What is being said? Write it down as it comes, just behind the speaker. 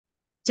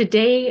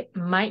Today,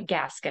 Mike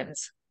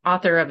Gaskins,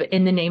 author of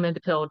In the Name of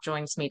the Pill,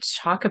 joins me to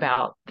talk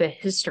about the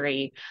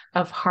history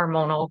of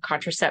hormonal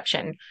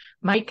contraception.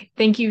 Mike,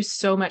 thank you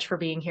so much for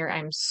being here.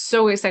 I'm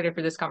so excited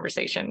for this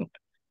conversation.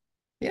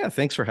 Yeah,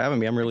 thanks for having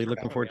me. I'm really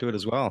looking forward to it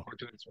as well.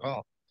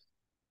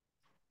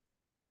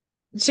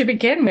 To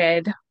begin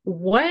with,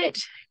 what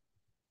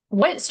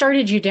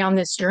started you down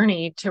this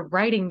journey to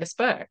writing this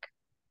book?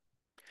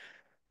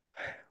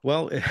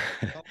 Well,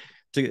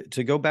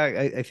 to go back,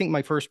 I think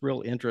my first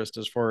real interest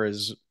as far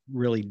as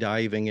really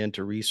diving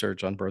into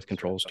research on birth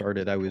control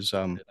started. I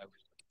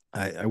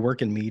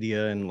work in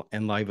media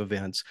and live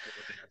events,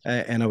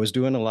 and I was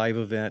doing a live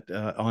event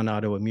on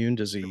autoimmune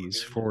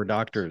disease for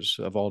doctors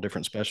of all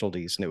different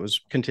specialties, and it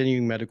was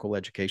continuing medical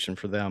education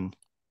for them.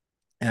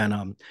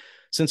 And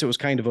since it was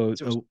kind of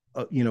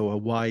a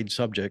wide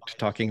subject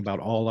talking about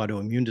all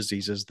autoimmune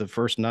diseases, the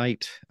first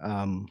night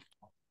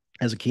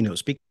as a keynote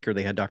speaker,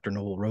 they had Dr.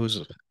 Noel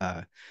Rose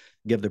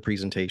give the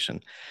presentation.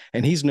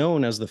 And he's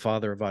known as the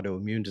father of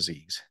autoimmune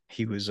disease.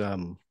 He was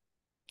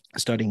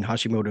studying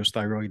Hashimoto's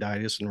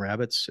thyroiditis in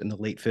rabbits in the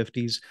late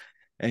 50s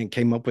and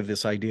came up with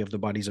this idea of the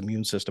body's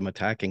immune system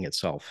attacking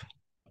itself.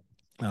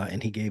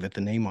 And he gave it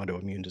the name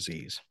autoimmune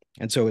disease.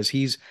 And so as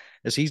he's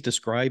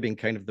describing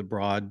kind of the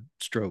broad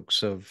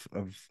strokes of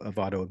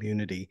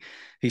autoimmunity,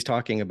 he's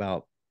talking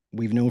about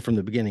we've known from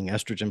the beginning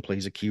estrogen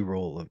plays a key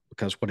role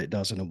because what it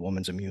does in a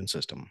woman's immune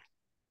system.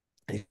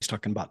 He's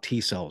talking about T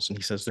cells, and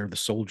he says they're the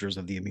soldiers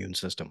of the immune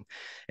system.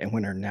 And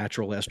when our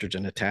natural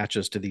estrogen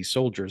attaches to these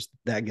soldiers,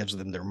 that gives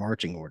them their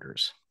marching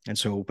orders. And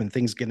so when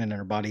things get in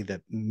our body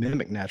that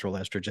mimic natural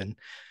estrogen,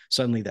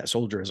 suddenly that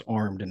soldier is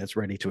armed and it's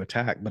ready to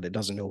attack, but it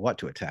doesn't know what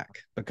to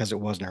attack because it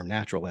wasn't our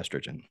natural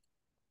estrogen.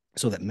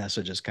 So that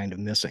message is kind of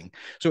missing.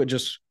 So it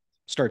just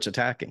starts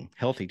attacking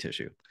healthy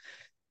tissue.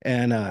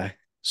 And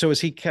so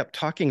as he kept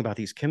talking about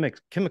these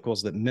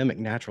chemicals that mimic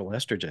natural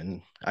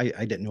estrogen, I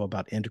didn't know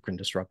about endocrine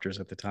disruptors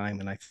at the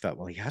time. And I thought,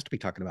 well, he has to be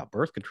talking about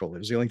birth control. It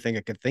was the only thing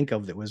I could think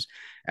of that was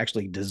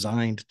actually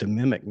designed to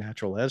mimic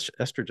natural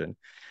estrogen.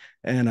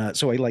 And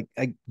so I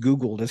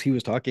Googled, as he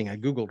was talking, I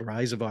Googled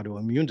rise of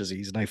autoimmune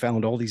disease, and I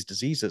found all these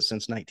diseases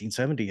since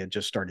 1970 had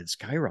just started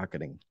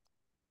skyrocketing.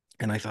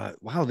 And I thought,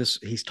 wow,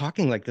 he's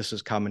talking like this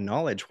is common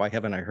knowledge. Why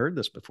haven't I heard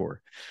this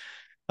before?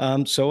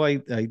 So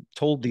I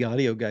told the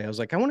audio guy, I was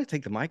like, I want to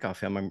take the mic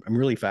off him. I'm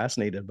really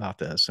fascinated about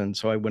this. And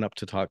so I went up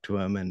to talk to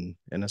him, and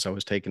as I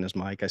was taking his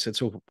mic, I said,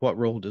 so what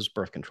role does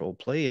birth control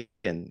play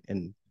in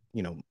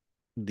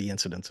the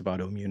incidence of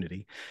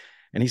autoimmunity?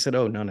 And he said,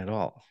 oh, none at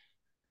all.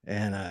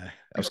 And I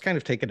was kind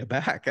of taken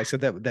aback. I said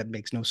that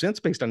makes no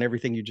sense based on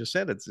everything you just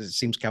said. It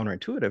seems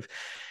counterintuitive.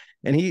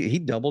 And he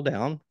doubled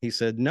down. He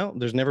said, no,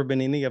 there's never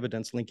been any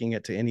evidence linking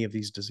it to any of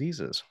these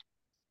diseases.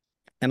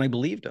 And I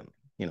believed him,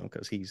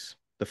 because he's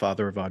the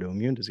father of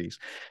autoimmune disease.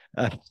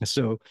 But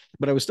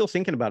I was still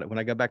thinking about it when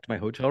I got back to my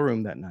hotel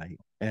room that night.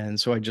 And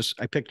so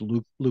I picked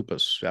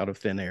lupus out of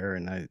thin air,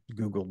 and I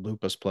Googled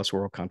lupus plus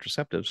oral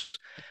contraceptives.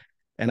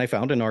 And I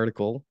found an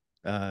article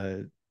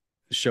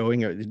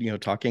showing,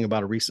 talking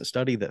about a recent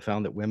study that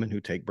found that women who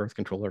take birth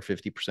control are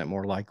 50%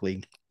 more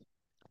likely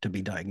to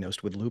be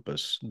diagnosed with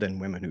lupus than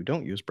women who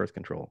don't use birth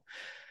control.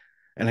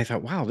 And I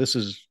thought, wow, this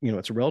is,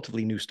 it's a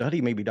relatively new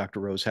study. Maybe Dr.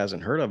 Rose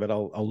hasn't heard of it.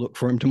 I'll look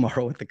for him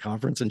tomorrow at the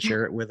conference and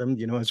share it with him.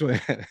 So,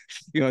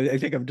 I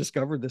think I've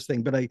discovered this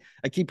thing, but I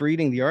keep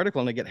reading the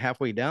article and I get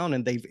halfway down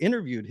and they've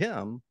interviewed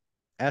him,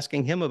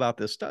 asking him about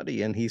this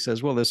study. And he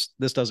says, well, this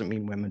doesn't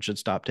mean women should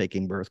stop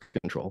taking birth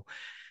control.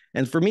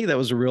 And for me, that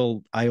was a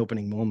real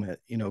eye-opening moment,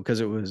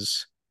 because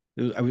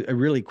I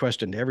really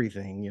questioned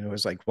everything.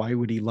 It's like, why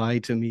would he lie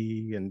to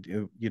me? And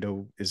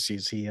is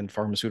he in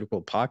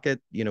pharmaceutical pocket?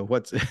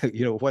 What's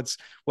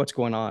what's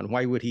going on?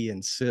 Why would he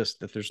insist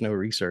that there's no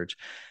research?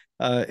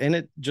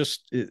 And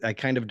I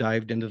kind of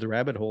dived into the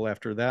rabbit hole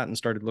after that and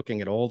started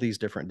looking at all these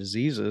different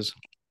diseases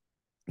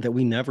that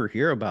we never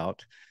hear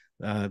about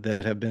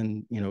that have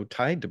been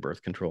tied to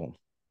birth control.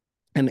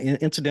 And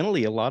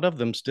incidentally, a lot of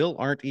them still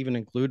aren't even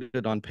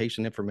included on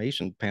patient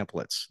information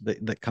pamphlets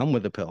that come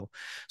with the pill.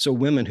 So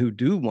women who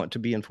do want to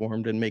be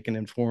informed and make an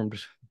informed,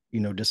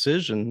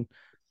 decision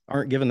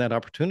aren't given that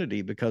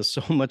opportunity because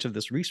so much of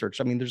this research,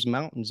 I mean, there's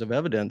mountains of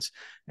evidence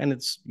and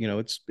it's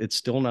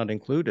still not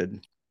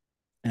included.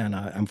 And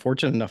I'm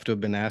fortunate enough to have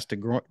been asked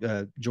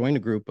to join a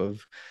group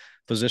of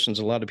physicians.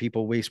 A lot of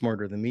people way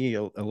smarter than me.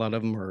 A lot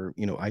of them are,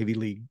 Ivy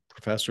League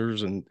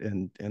professors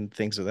and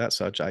things of that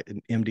such,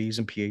 MDs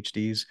and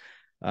PhDs.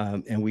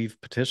 And we've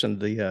petitioned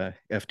the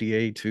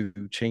FDA to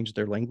change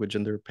their language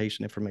in their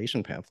patient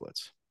information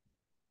pamphlets.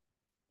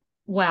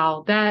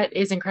 Wow, that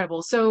is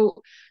incredible.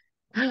 So,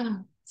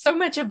 so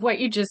much of what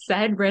you just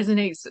said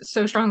resonates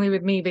so strongly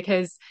with me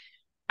because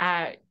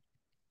uh,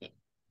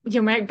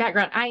 my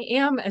background, I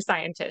am a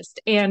scientist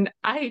and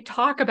I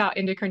talk about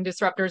endocrine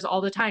disruptors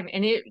all the time.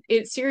 And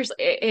it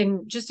seriously,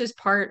 and just as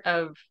part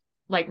of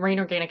like Rain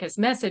Organica's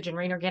message, and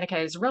Rain Organica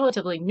is a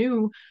relatively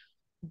new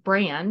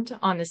brand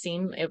on the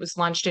scene. It was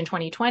launched in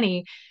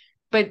 2020,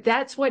 but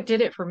that's what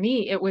did it for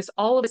me. It was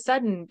all of a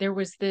sudden there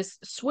was this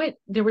switch,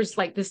 there was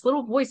like this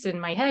little voice in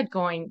my head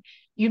going,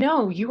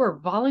 you are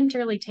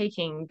voluntarily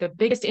taking the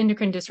biggest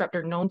endocrine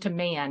disruptor known to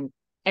man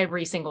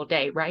every single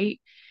day, right?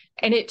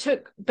 And it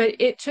took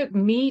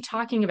me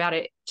talking about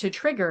it to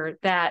trigger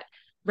that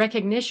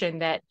recognition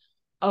that,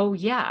 oh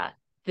yeah,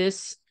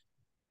 this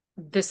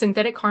the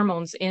synthetic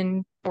hormones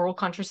in oral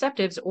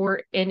contraceptives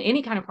or in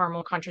any kind of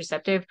hormonal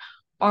contraceptive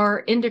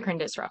are endocrine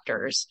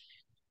disruptors.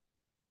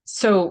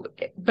 So,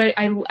 but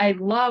I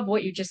love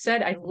what you just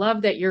said. I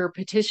love that you're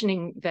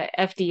petitioning the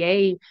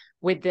FDA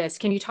with this.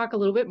 Can you talk a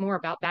little bit more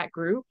about that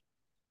group?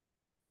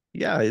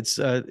 Yeah, it's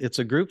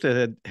a group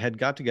that had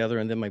got together,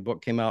 and then my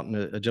book came out, and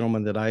a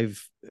gentleman that I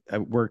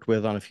worked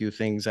with on a few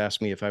things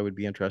asked me if I would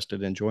be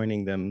interested in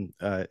joining them,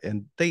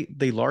 and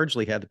they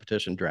largely had the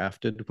petition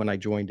drafted when I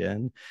joined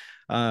in,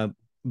 uh,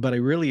 but I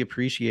really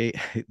appreciate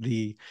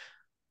the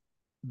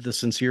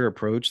sincere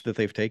approach that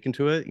they've taken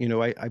to it.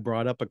 I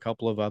brought up a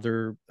couple of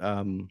other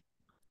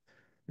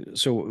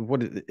so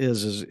what it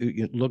is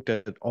you looked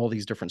at all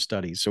these different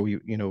studies. So we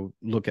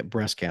look at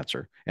breast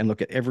cancer and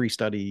look at every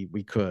study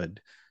we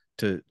could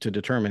to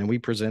determine, and we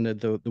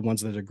presented the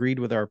ones that agreed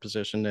with our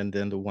position and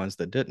then the ones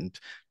that didn't,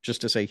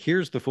 just to say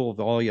here's the full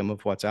volume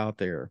of what's out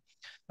there,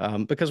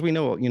 because we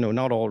know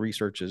not all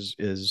research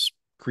is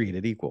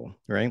created equal,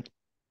 right?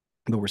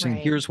 But we're saying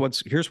Right. here's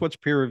what's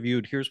peer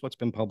reviewed, here's what's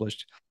been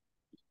published.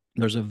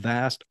 There's a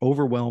vast,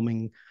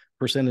 overwhelming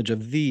percentage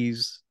of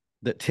these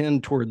that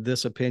tend toward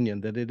this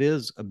opinion that it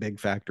is a big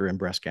factor in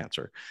breast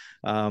cancer.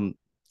 And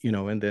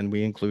then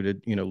we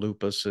included,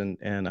 lupus and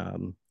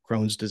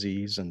Crohn's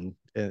disease and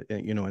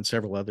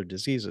several other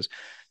diseases.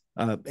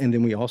 And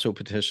then we also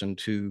petitioned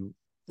to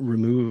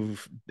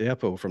remove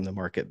Depo from the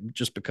market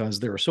just because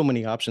there are so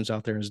many options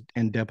out there,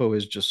 and Depo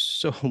is just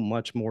so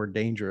much more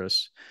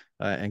dangerous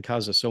and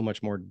causes so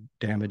much more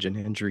damage and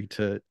injury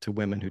to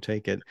women who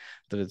take it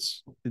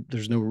that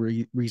there's no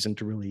reason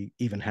to really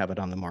even have it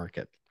on the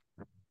market.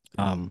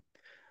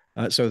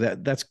 So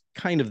that's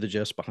kind of the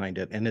gist behind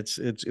it, and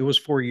it was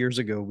 4 years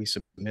ago we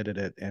submitted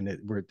it, and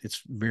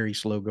it's very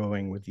slow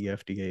going with the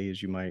FDA,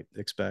 as you might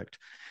expect.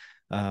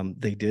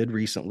 They did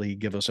recently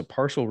give us a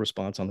partial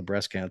response on the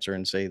breast cancer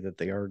and say that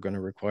they are going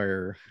to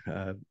require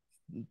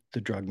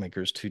the drug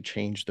makers to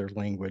change their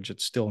language.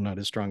 It's still not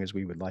as strong as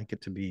we would like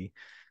it to be,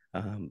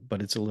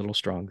 but it's a little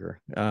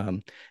stronger.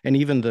 And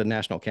even the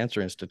National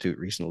Cancer Institute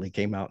recently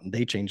came out and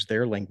they changed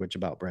their language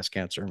about breast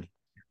cancer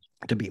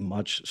to be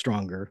much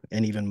stronger,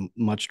 and even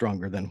much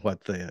stronger than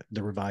what the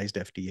revised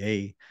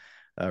FDA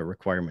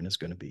requirement is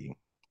going to be.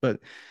 But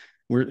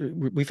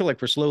we feel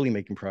like we're slowly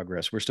making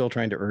progress. We're still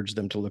trying to urge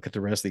them to look at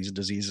the rest of these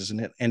diseases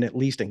and at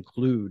least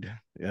include,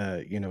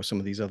 some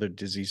of these other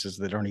diseases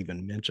that aren't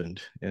even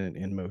mentioned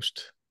in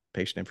most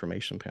patient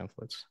information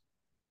pamphlets.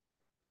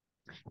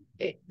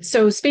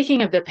 So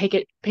speaking of the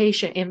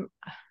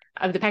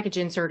of the package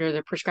insert or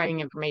the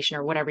prescribing information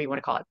or whatever you want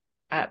to call it,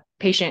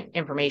 patient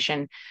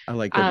information. I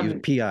like that you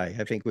PI.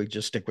 I think we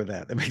just stick with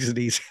that. That makes it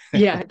easy.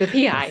 Yeah, the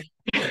PI.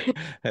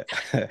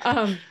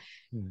 um,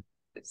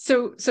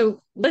 so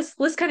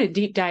let's kind of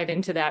deep dive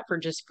into that for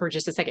just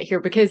a second here,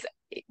 because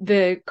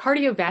the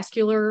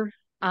cardiovascular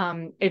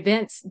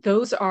events,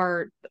 those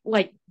are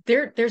like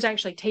there's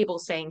actually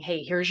tables saying,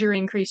 hey, here's your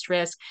increased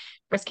risk.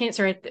 Breast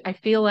cancer, I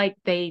feel like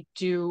they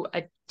do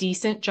a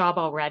decent job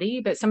already,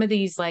 but some of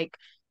these like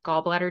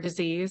gallbladder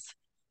disease,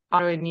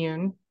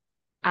 autoimmune,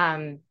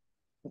 um,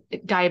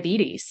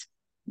 diabetes,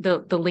 the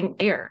link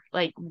there,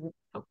 like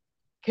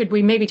could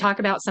we maybe talk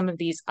about some of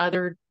these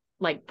other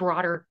like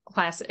broader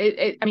class?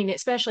 I mean,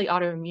 especially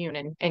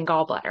autoimmune and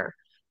gallbladder.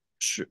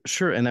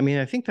 Sure. And I mean,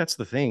 I think that's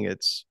the thing.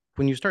 It's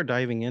when you start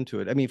diving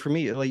into it. I mean, for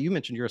me, like you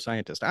mentioned, you're a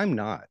scientist. I'm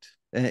not.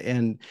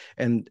 And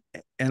and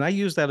I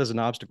use that as an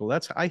obstacle.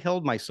 I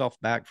held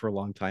myself back for a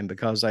long time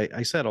because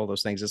I said all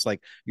those things. It's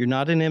like you're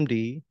not an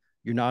MD,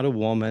 you're not a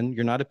woman,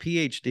 you're not a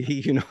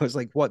PhD. It's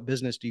like what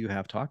business do you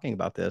have talking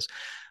about this?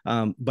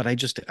 But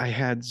I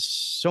had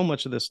so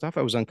much of this stuff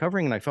I was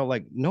uncovering, and I felt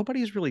like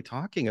nobody's really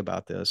talking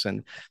about this,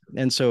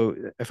 and so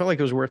I felt like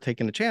it was worth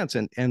taking a chance.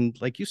 And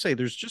like you say,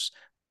 there's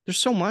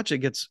so much it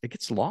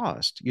gets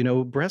lost.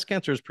 Breast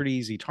cancer is a pretty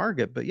easy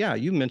target, but yeah,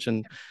 you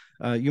mentioned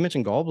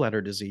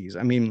gallbladder disease.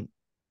 I mean,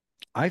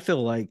 I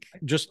feel like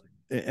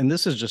and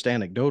this is just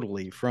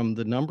anecdotally from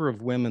the number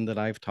of women that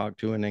I've talked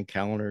to and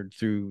encountered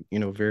through,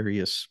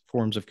 various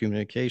forms of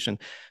communication.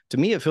 To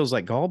me, it feels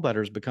like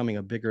gallbladder is becoming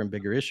a bigger and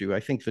bigger issue.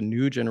 I think the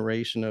new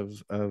generation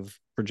of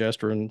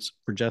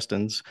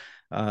progestins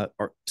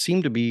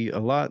seem to be a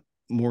lot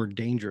more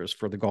dangerous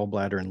for the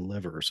gallbladder and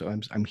liver. So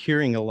I'm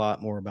hearing a lot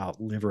more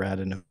about liver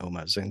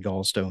adenomas and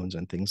gallstones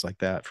and things like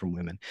that from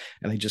women,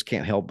 and I just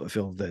can't help but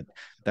feel that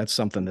that's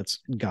something that's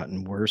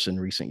gotten worse in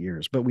recent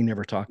years. But we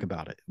never talk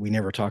about it. We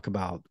never talk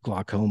about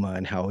glaucoma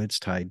and how it's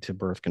tied to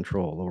birth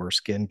control or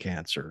skin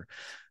cancer,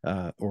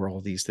 or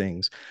all these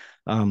things.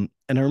 And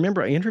I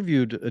remember I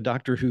interviewed a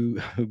doctor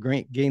who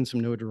gained some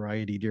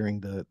notoriety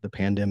during the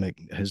pandemic.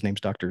 His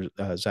name's Dr.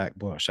 Zach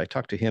Bush. I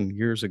talked to him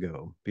years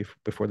ago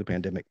before the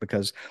pandemic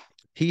because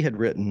he had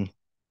written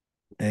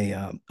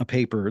a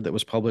paper that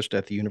was published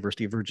at the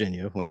University of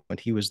Virginia when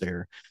he was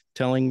there,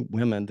 telling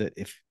women that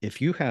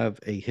if you have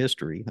a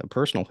history, a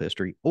personal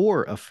history,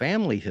 or a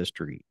family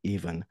history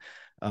even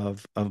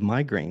of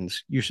migraines,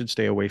 you should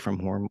stay away from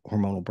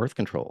hormonal birth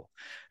control.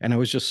 And I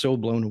was just so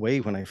blown away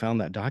when I found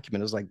that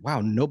document. I was like,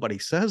 wow, nobody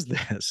says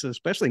this,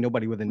 especially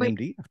nobody with an Wait,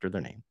 MD after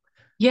their name.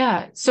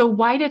 yeah. So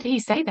why did he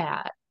say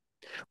that?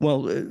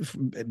 Well,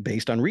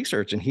 based on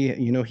research, and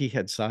he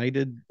had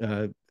cited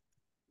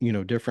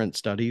different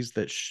studies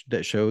that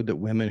showed that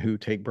women who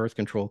take birth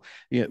control,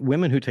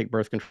 women who take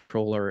birth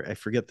control are, I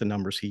forget the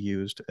numbers he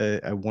used,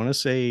 I want to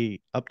say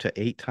up to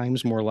 8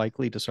 times more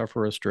likely to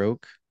suffer a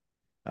stroke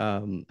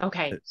um,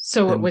 Okay.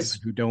 So it than women was,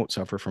 who don't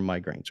suffer from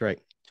migraines, right?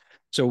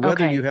 So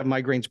whether you okay. have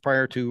migraines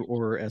prior to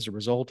or as a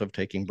result of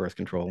taking birth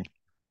control,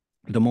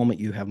 the moment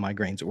you have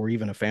migraines or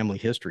even a family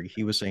history,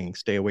 he was saying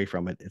stay away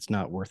from it. It's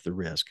not worth the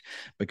risk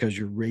because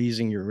you're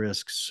raising your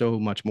risk so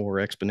much more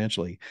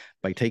exponentially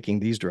by taking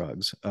these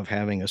drugs of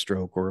having a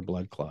stroke or a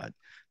blood clot.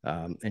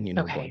 And blood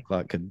Okay.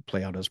 clot could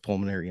play out as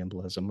pulmonary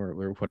embolism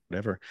or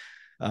whatever.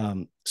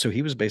 So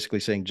he was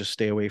basically saying just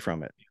stay away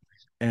from it.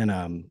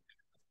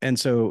 And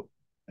so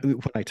when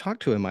I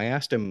talked to him, I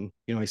asked him,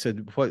 I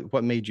said,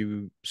 what made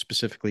you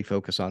specifically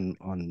focus on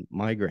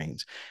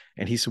migraines?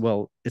 And he said,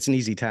 well, it's an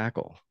easy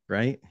tackle,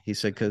 right? He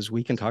said, because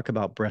we can talk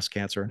about breast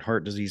cancer and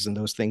heart disease and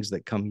those things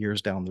that come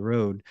years down the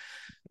road,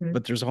 Mm.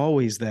 but there's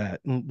always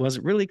that. Was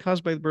it really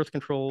caused by the birth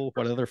control?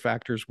 What other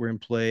factors were in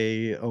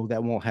play? Oh,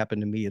 that won't happen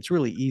to me. It's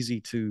really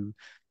easy to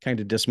kind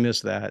of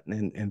dismiss that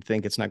and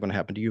think it's not going to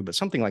happen to you. But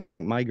something like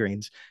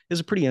migraines is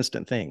a pretty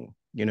instant thing.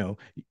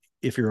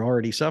 If you're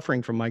already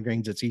suffering from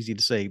migraines, it's easy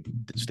to say,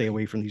 stay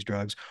away from these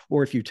drugs.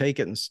 Or if you take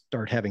it and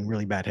start having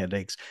really bad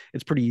headaches,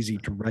 it's pretty easy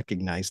to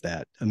recognize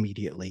that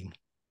immediately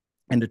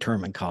and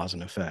determine cause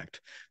and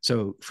effect.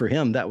 So for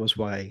him, that was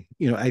why,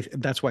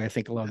 that's why I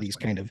think a lot of these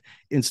kind of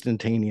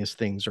instantaneous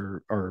things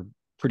are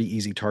pretty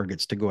easy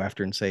targets to go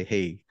after and say,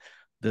 hey,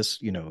 this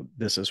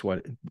is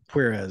what,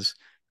 whereas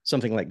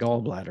something like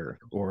gallbladder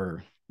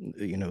or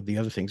the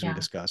other things we Yeah.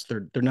 discussed,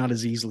 they're not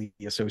as easily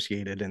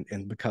associated,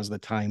 and because of the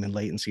time and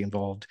latency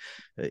involved,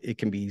 it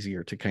can be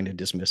easier to kind of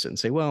dismiss it and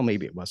say, well,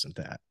 maybe it wasn't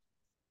that.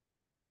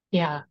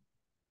 Yeah.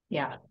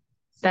 Yeah.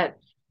 That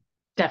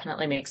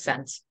definitely makes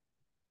sense.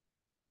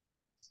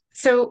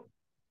 So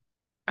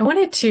I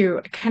wanted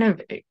to kind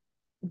of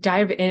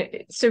dive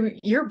in. So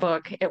your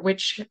book,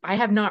 which I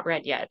have not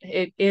read yet,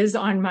 it's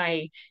on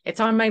my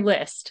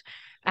list.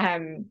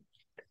 Um,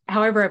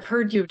 However, I've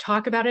heard you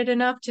talk about it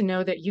enough to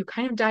know that you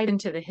kind of dive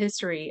into the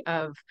history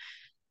of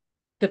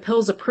the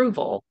pill's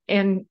approval.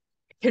 And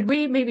could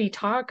we maybe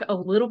talk a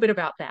little bit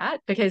about that?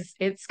 Because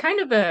it's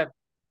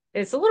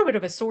a little bit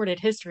of a sordid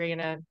history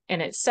and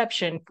an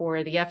exception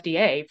for the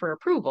FDA for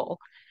approval.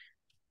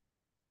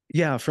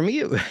 Yeah, for me,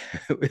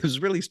 it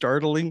was really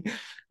startling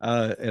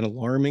and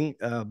alarming.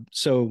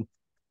 So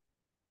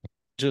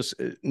just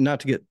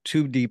not to get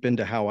too deep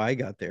into how I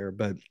got there,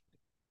 but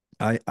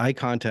I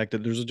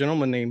contacted, there's a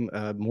gentleman named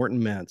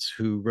Morton Mentz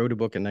who wrote a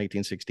book in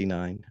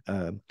 1969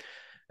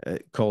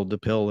 called The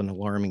Pill, An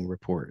Alarming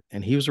Report.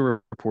 And he was a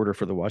reporter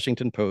for the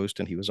Washington Post,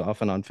 and he was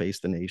often on Face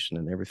the Nation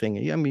and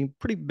everything. I mean,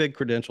 pretty big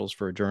credentials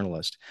for a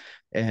journalist.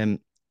 And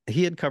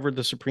he had covered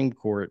the Supreme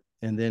Court.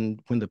 And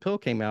then when the pill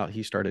came out,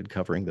 he started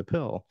covering the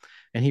pill.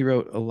 And he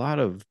wrote a lot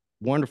of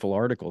wonderful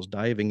articles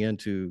diving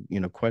into,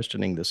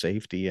 questioning the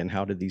safety and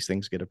how did these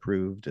things get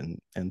approved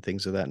and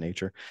things of that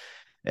nature.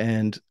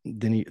 And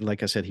then he,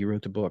 like I said, he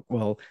wrote the book.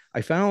 Well,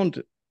 I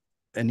found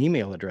an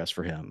email address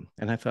for him.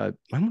 And I thought,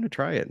 I'm going to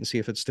try it and see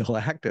if it's still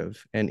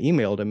active, and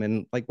emailed him.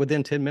 And like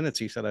within 10 minutes,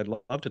 he said, I'd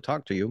love to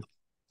talk to you.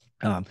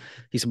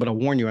 He said, but I'll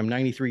warn you, I'm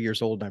 93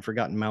 years old and I've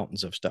forgotten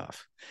mountains of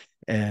stuff.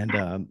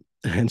 And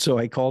so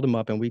I called him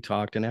up and we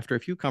talked. And after a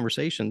few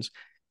conversations,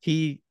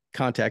 he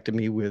contacted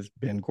me with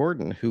Ben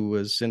Gordon, who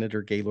was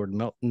Senator Gaylord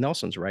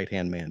Nelson's right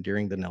hand man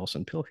during the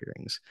Nelson pill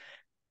hearings.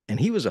 And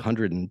he was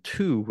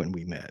 102 when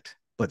we met,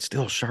 but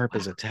still sharp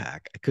as a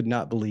tack. I could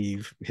not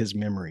believe his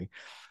memory.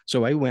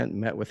 So I went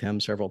and met with him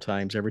several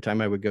times. Every time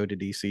I would go to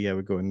DC, I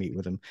would go and meet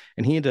with him.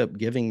 And he ended up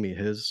giving me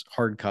his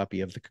hard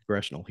copy of the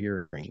congressional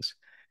hearings.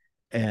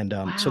 And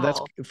so that's,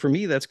 Wow. for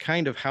me, that's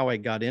kind of how I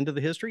got into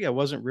the history. I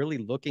wasn't really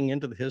looking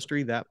into the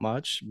history that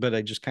much, but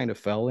I just kind of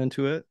fell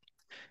into it.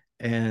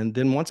 And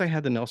then once I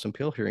had the Nelson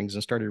Pill hearings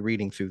and started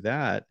reading through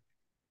that,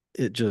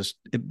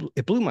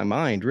 it blew my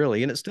mind,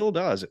 really, and it still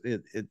does.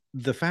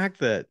 The fact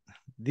that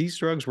these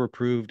drugs were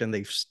approved and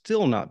they've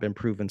still not been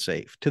proven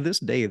safe to this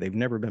day, they've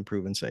never been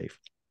proven safe,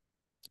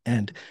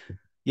 and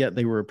yet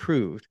they were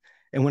approved.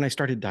 And when I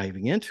started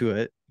diving into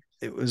it,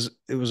 it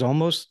was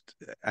almost,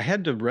 I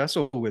had to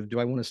wrestle with, do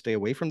I want to stay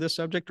away from this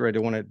subject or do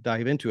I want to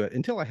dive into it,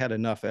 until I had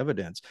enough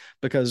evidence.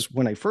 Because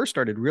when I first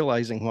started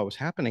realizing what was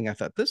happening, I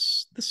thought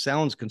this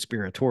sounds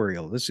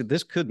conspiratorial.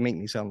 This could make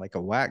me sound like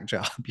a whack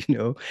job,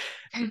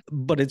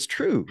 but it's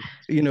true.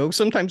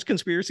 Sometimes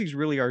conspiracies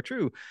really are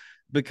true,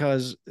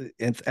 because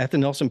at the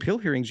Nelson Pill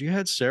hearings, you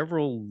had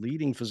several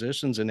leading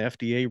physicians and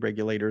FDA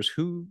regulators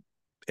who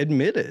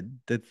admitted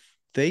that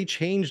they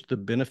changed the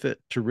benefit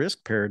to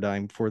risk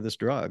paradigm for this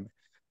drug.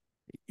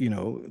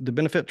 The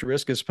benefit to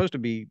risk is supposed to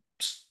be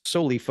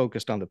solely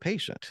focused on the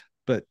patient,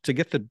 but to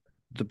get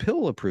the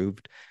pill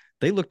approved,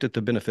 they looked at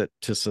the benefit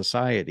to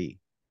society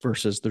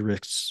versus the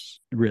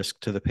risk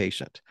to the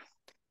patient.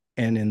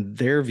 And in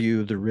their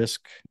view,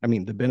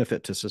 the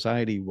benefit to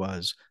society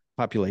was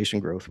population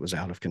growth was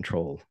out of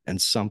control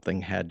and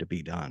something had to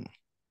be done.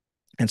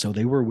 And so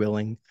they were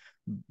willing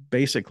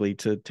basically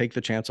to take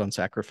the chance on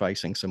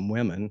sacrificing some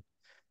women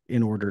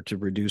in order to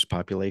reduce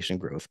population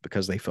growth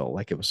because they felt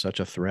like it was such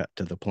a threat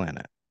to the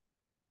planet.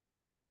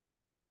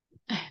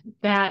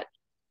 That,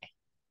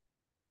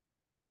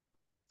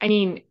 I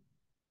mean,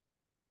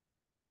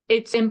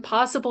 it's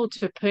impossible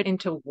to put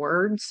into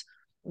words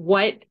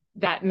what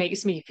that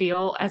makes me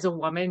feel as a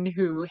woman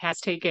who has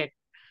taken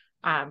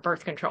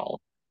birth control.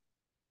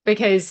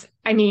 Because,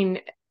 I mean,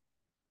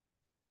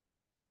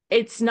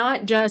 it's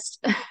not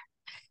just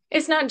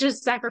it's not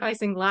just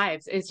sacrificing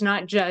lives. It's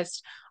not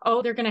just,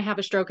 oh, they're going to have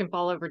a stroke and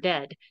fall over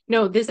dead.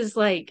 No, this is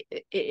like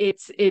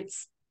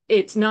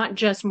it's not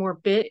just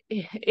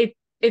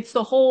it's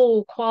the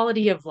whole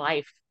quality of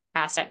life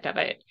aspect of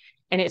it.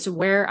 And it's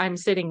where I'm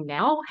sitting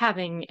now,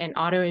 having an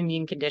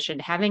autoimmune condition,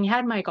 having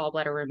had my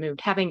gallbladder removed,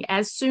 having,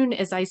 as soon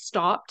as I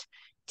stopped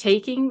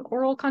taking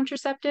oral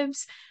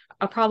contraceptives,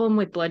 a problem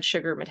with blood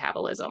sugar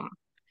metabolism.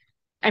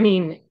 I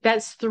mean,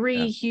 that's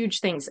three Yeah.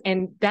 huge things.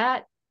 And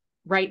that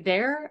right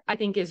there, I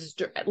think is,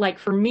 like,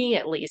 for me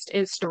at least,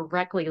 is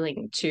directly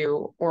linked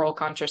to oral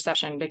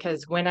contraception,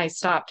 because when I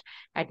stopped,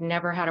 I'd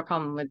never had a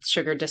problem with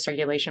sugar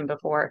dysregulation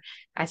before.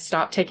 I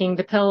stopped taking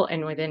the pill,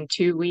 and within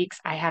 2 weeks,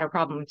 I had a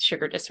problem with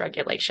sugar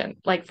dysregulation.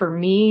 Like, for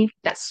me,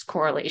 that's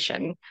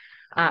correlation.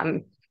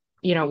 Um,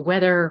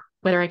 whether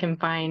I can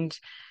find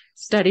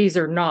studies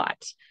or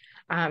not.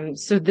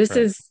 So this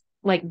Right. is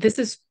this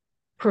is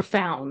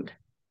profound,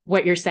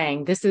 what you're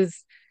saying. This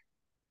is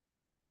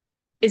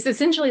it's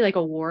essentially like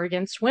a war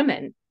against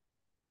women.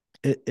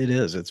 It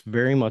is. It's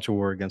very much a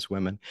war against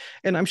women.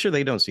 And I'm sure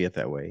they don't see it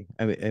that way.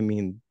 I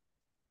mean,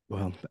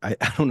 well, I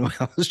don't know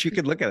how else you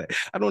could look at it.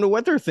 I don't know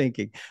what they're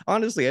thinking.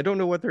 Honestly, I don't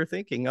know what they're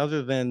thinking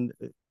other than,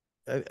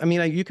 I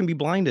mean, you can be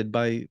blinded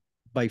by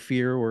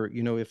fear, or,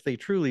 if they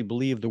truly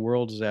believe the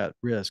world is at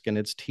risk and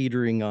it's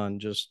teetering on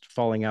just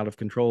falling out of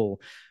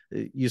control,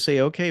 you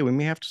say, okay, we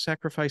may have to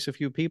sacrifice a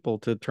few people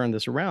to turn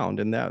this around.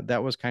 And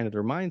that was kind of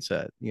their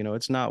mindset.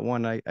 It's not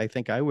one I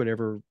think I would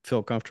ever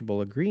feel comfortable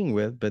agreeing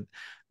with, but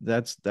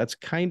that's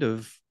kind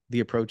of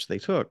the approach they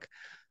took.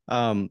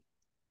 Um,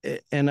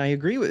 and I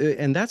agree with it.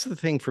 And that's the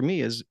thing for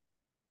me is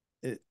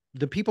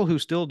the people who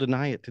still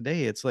deny it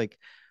today. It's like,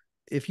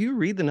 if you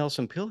read the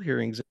Nelson Pill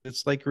hearings,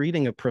 it's like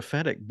reading a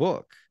prophetic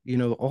book.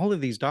 All of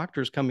these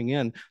doctors coming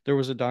in. There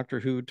was a doctor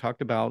who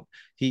talked about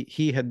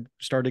he had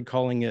started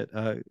calling it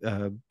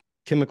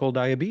chemical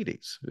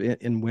diabetes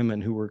in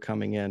women who were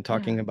coming in, Yeah.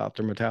 talking about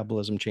their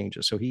metabolism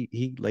changes. So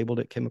he labeled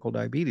it chemical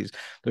diabetes.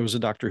 There was a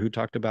doctor who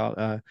talked about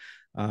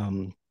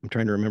I'm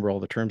trying to remember all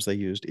the terms they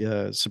used.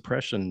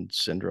 Suppression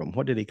syndrome.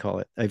 What did he call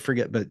it? I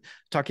forget. But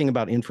talking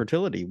about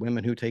infertility,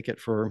 women who take it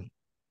for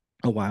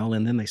a while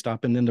and then they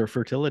stop, and then their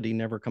fertility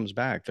never comes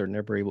back. They're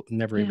never able to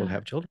Yeah.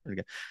 have children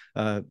again.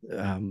 Uh,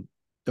 um,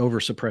 Over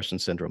suppression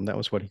syndrome. That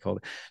was what he called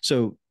it.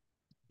 So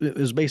it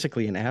was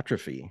basically an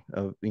atrophy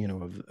of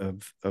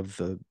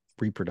the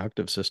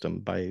reproductive system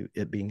by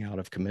it being out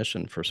of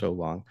commission for so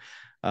long.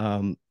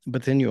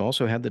 But then you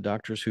also had the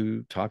doctors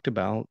who talked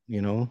about,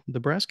 the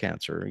breast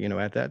cancer.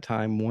 At that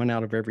time, 1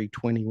 out of every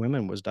 20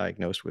 women was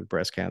diagnosed with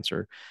breast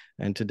cancer.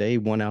 And today,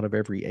 1 out of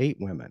every 8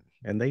 women.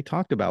 And they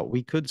talked about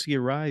we could see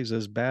a rise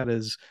as bad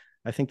as,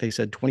 I think they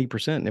said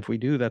 20%. And if we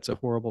do, that's a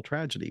horrible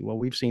tragedy. Well,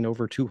 we've seen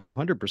over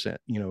 200%,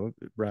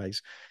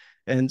 rise.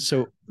 And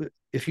so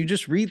if you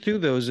just read through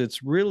those,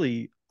 it's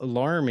really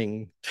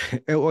alarming.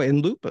 Oh,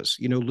 and lupus,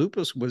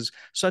 lupus was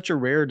such a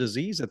rare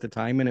disease at the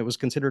time, and it was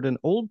considered an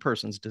old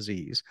person's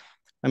disease.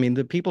 I mean,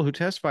 the people who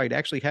testified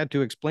actually had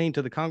to explain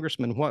to the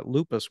congressman what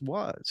lupus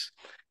was.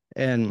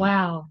 And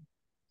Wow.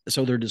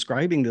 so they're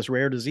describing this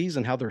rare disease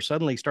and how they're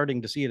suddenly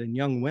starting to see it in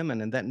young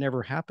women, and that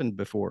never happened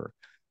before.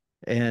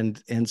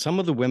 And some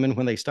of the women,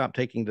 when they stopped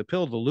taking the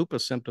pill, the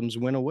lupus symptoms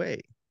went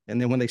away. And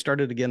then when they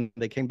started again,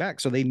 they came back.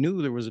 So they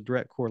knew there was a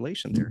direct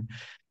correlation there.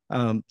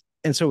 Um,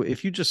 and so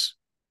if you just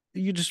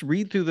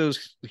read through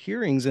those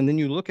hearings and then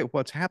you look at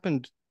what's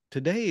happened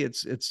today,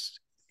 it's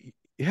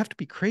you have to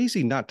be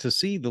crazy not to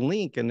see the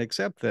link and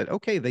accept that,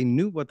 okay, they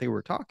knew what they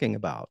were talking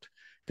about,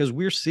 because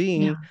we're Yeah.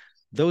 seeing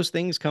those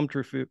things come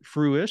to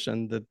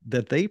fruition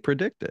that they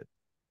predicted.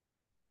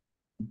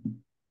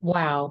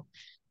 Wow.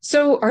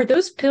 So are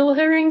those pill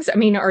hearings, I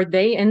mean, are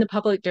they in the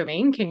public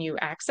domain? Can you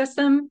access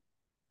them?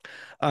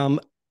 Um,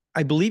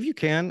 I believe you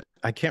can.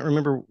 I can't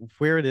remember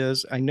where it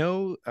is. I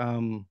know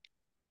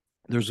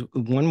there's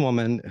one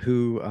woman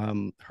who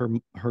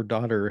her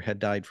daughter had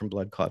died from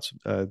blood clots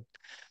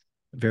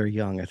very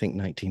young, I think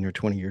 19 or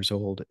 20 years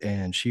old,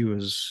 and she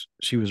was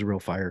a real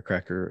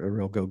firecracker, a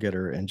real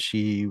go-getter, and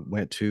she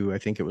went to, I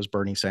think it was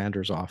Bernie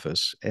Sanders'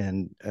 office,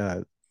 and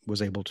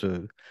was able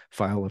to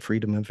file a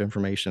Freedom of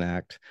Information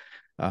Act.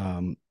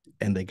 Um,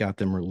 and they got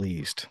them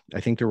released.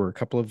 I think there were a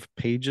couple of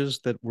pages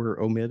that were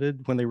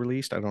omitted when they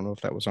released. I don't know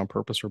if that was on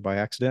purpose or by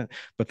accident,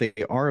 but they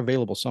are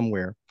available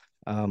somewhere.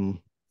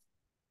 Um,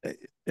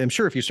 I'm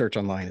sure if you search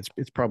online,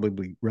 it's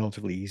probably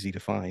relatively easy to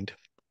find.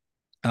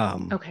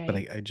 But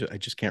Okay. I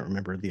just can't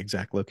remember the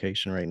exact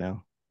location right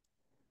now.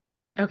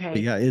 But Okay.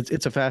 yeah,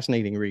 it's a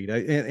fascinating read.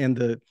 And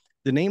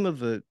the name of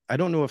the I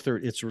don't know if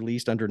it's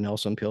released under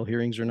Nelson Pill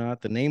hearings or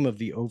not. The name of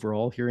the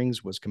overall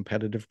hearings was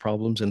competitive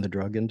problems in the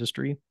drug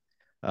industry.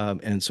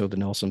 And so the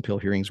Nelson Pill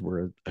hearings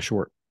were a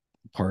short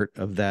part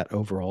of that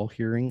overall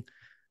hearing.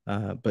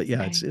 But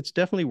yeah, Okay. it's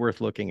definitely worth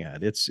looking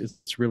at. It's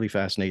really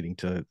fascinating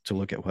to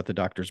look at what the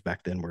doctors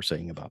back then were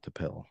saying about the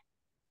pill.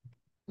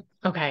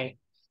 Okay.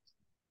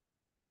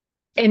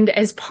 And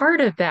as part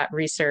of that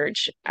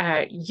research,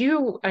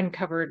 you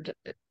uncovered,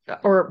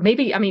 or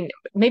maybe, I mean,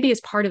 maybe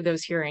as part of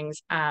those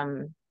hearings,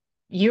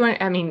 you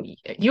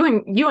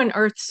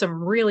unearthed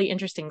some really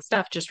interesting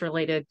stuff just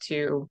related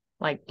to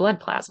like blood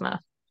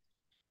plasma.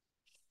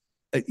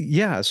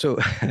 Yeah, so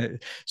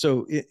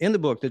so in the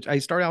book that I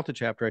start out the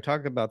chapter, I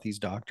talk about these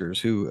doctors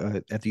who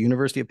at the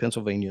University of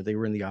Pennsylvania, they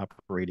were in the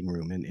operating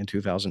room in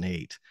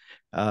 2008,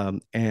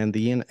 and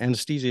the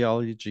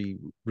anesthesiology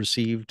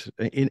received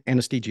in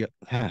anesthesia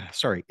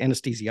sorry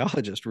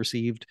anesthesiologist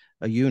received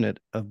a unit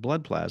of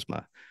blood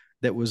plasma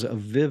that was a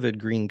vivid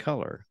green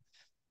color,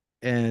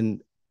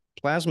 and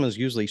plasma is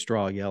usually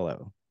straw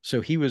yellow. So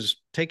he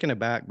was taken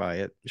aback by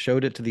it,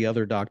 showed it to the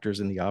other doctors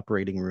in the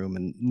operating room,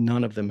 and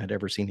none of them had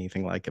ever seen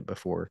anything like it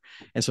before.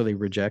 And so they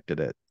rejected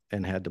it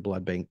and had the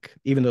blood bank,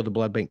 even though the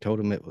blood bank told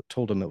them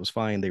it was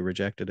fine, they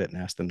rejected it and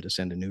asked them to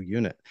send a new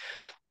unit.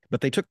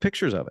 But they took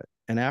pictures of it,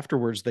 and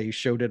afterwards they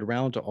showed it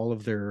around to all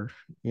of their,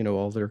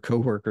 all their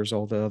coworkers,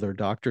 all the other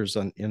doctors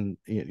in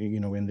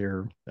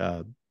their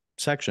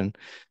section.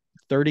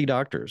 30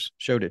 doctors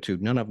showed it to.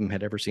 None of them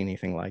had ever seen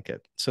anything like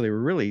it. So they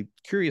were really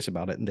curious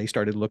about it, and they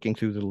started looking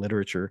through the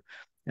literature,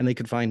 and they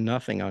could find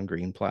nothing on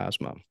green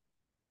plasma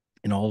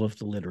in all of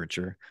the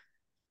literature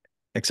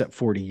except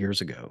 40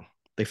 years ago.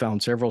 They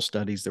found several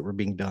studies that were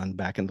being done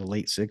back in the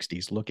late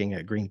 60s looking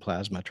at green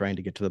plasma, trying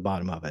to get to the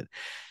bottom of it.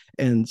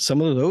 And some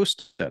of those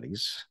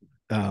studies,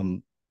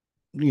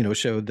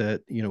 showed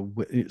that,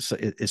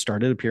 it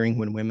started appearing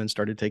when women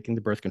started taking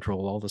the birth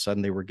control. All of a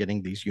sudden, they were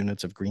getting these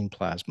units of green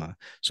plasma.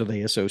 So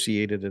they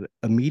associated it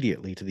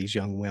immediately to these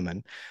young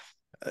women.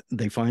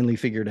 They finally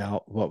figured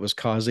out what was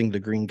causing the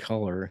green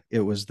color.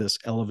 It was this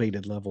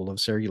elevated level of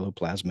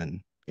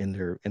ceruloplasmin in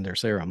their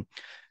serum.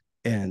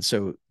 And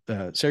so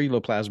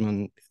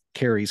ceruloplasmin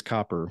carries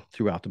copper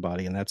throughout the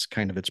body, and that's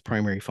kind of its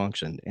primary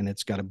function. And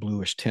it's got a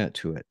bluish tint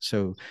to it.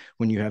 So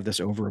when you have this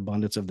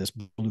overabundance of this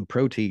blue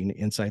protein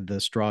inside the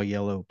straw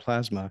yellow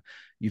plasma,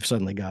 you've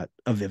suddenly got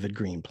a vivid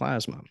green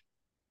plasma.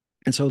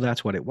 And so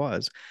that's what it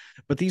was.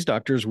 But these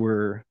doctors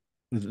were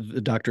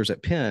the doctors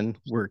at Penn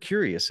were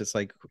curious. It's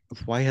like,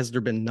 why has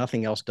there been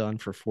nothing else done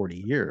for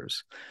 40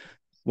 years?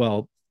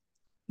 Well,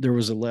 there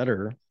was a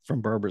letter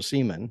from Barbara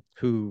Seaman,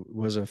 who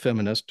was a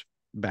feminist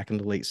back in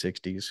the late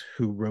 60s,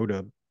 who wrote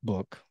a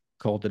book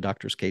called The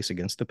Doctor's Case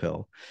Against the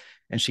Pill.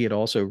 And she had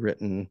also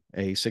written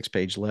a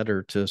 6-page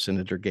letter to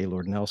Senator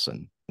Gaylord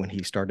Nelson when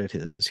he started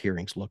his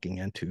hearings looking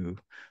into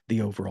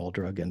the overall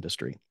drug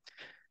industry.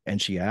 And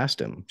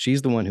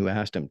she's the one who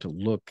asked him to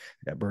look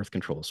at birth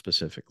control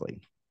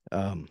specifically.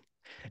 Um,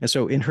 and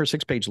so in her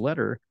 6-page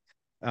letter,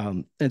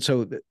 and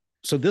so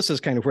this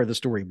is kind of where the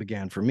story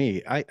began for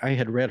me. I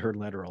had read her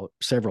letter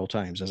several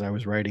times as I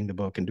was writing the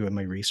book and doing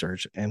my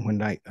research. And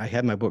when I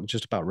had my book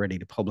just about ready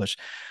to publish,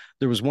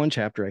 there was one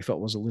chapter I felt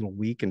was a little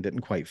weak and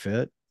didn't quite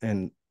fit.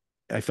 And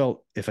I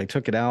felt if I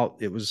took it out,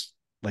 it was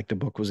like the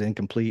book was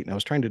incomplete. And I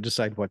was trying to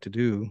decide what to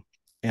do.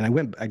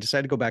 And I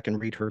decided to go back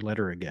and read her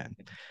letter again.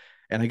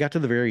 And I got to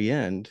the very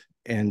end,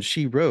 and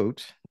she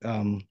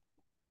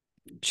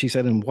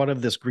said, and what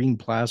of this green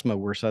plasma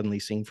we're suddenly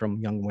seeing from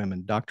young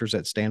women? Doctors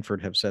at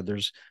Stanford have said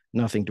there's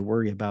nothing to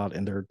worry about,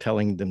 and they're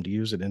telling them to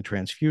use it in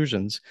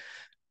transfusions.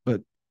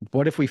 But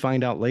what if we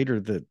find out later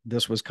that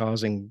this was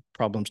causing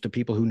problems to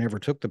people who never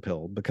took the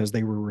pill because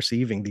they were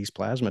receiving these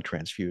plasma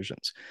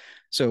transfusions?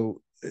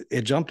 So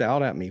it jumped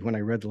out at me when I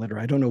read the letter.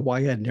 I don't know why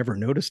I had never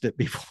noticed it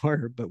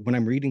before, but when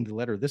I'm reading the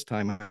letter this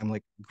time, I'm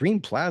like,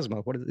 green plasma,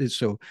 what is it?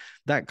 So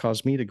that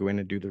caused me to go in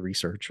and do the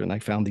research. And I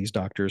found these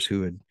doctors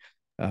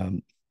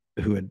um,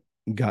 who had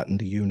gotten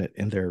the unit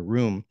in their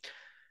room.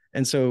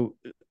 And so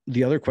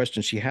the other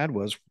question she had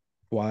was,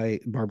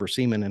 why, Barbara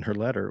Seaman in her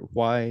letter,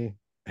 why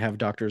have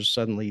doctors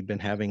suddenly been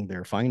having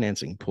their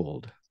financing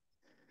pulled?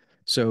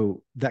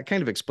 So that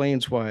kind of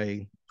explains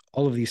why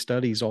all of these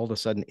studies all of a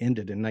sudden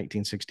ended in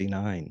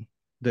 1969.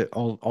 That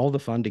all the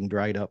funding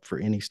dried up for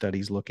any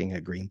studies looking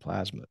at green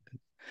plasma.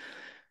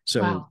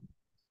 So, Wow.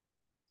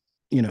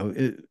 you know,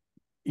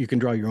 you can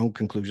draw your own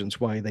conclusions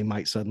why they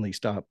might suddenly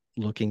stop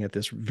looking at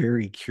this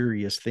very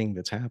curious thing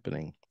that's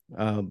happening.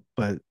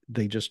 But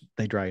they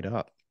dried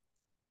up.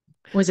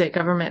 Was it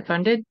government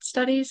funded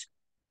studies?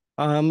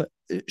 Um,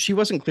 she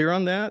wasn't clear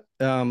on that.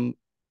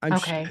 I'm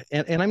Okay.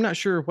 and I'm not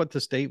sure what the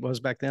state was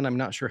back then. I'm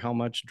not sure how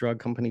much drug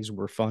companies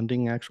were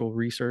funding actual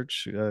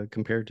research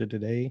compared to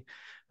today.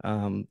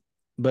 Um,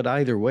 but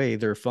either way,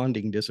 their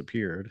funding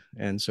disappeared,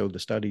 and so the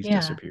studies Yeah.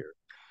 disappeared.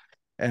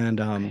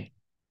 And Okay.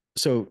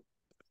 so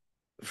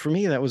for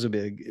me, that was a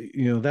big,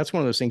 that's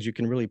one of those things you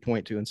can really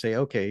point to and say,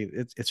 okay,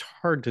 it's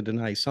hard to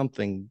deny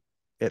something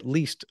at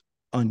least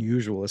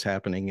unusual is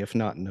happening, if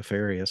not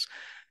nefarious.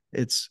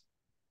 It's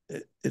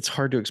it's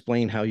hard to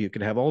explain how you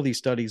could have all these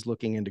studies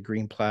looking into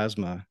green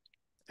plasma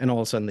and all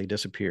of a sudden they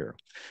disappear.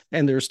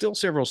 And there's still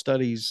several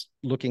studies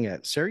looking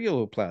at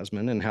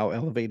ceruloplasmin and how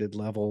elevated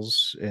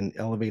levels and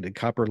elevated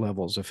copper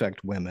levels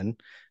affect women,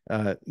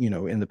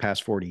 in the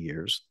past 40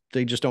 years.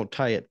 They just don't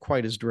tie it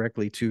quite as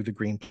directly to the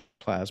green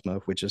plasma,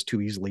 which is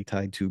too easily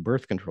tied to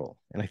birth control.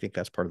 And I think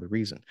that's part of the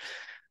reason.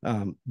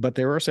 But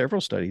there are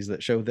several studies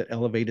that show that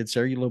elevated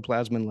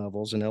ceruloplasmin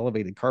levels and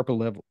elevated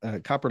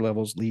copper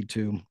levels lead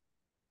to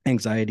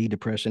anxiety,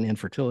 depression,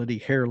 infertility,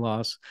 hair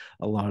loss,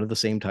 a lot of the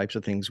same types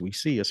of things we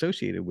see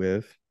associated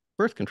with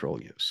birth control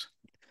use.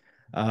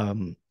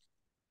 Um,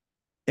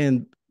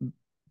 and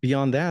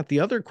beyond that,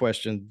 the other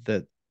question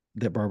that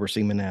Barbara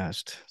Seaman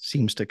asked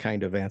seems to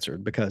kind of answer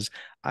it, because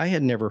I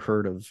had never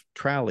heard of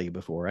TRALI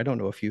before. I don't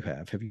know if you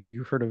have. Have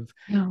you heard of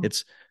No.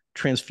 it's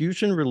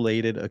transfusion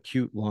related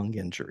acute lung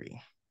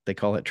injury? They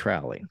call it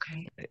TRALI.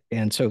 Okay.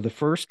 And so the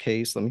first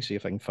case, let me see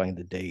if I can find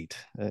the date.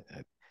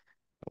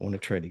 I want to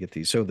try to get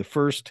these. So the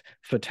first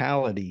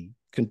fatality,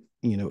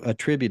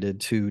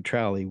 attributed to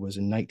TRALI was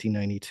in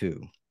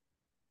 1992,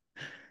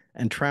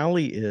 and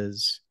TRALI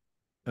is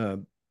uh,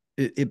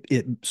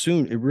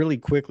 it really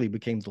quickly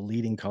became the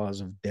leading cause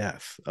of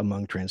death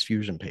among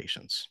transfusion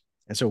patients.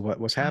 And so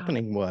what was Wow.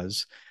 happening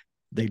was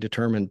they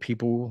determined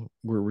people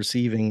were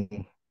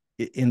receiving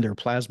in their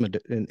plasma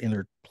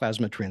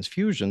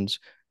transfusions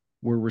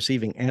were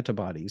receiving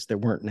antibodies that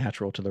weren't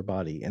natural to their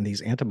body. And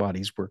these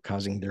antibodies were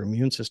causing their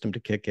immune system to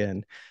kick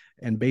in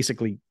and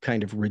basically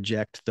kind of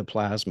reject the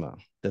plasma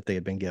that they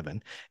had been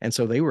given. And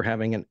so they were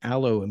having an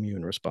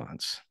alloimmune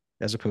response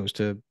as opposed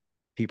to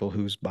people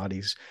whose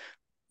bodies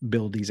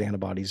build these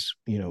antibodies,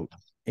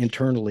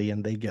 internally,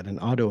 and they get an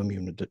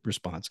autoimmune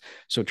response.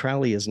 So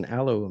TRALI is an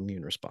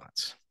alloimmune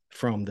response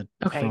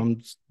Okay.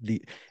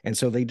 and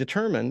so they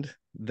determined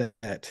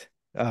that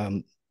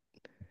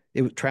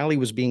TRALI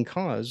was being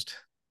caused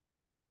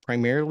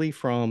primarily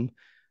from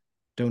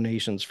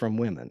donations from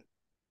women.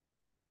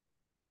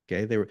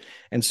 Okay,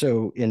 and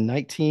so in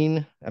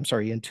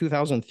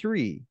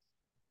 2003,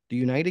 the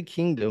United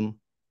Kingdom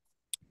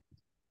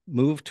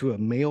moved to a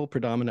male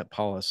predominant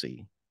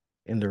policy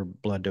in their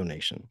blood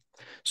donation.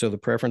 So the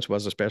preference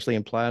was, especially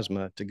in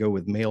plasma, to go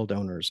with male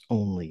donors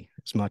only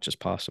as much as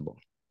possible.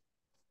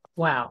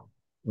 Wow.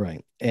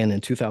 Right. And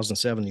in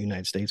 2007, the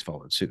United States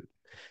followed suit.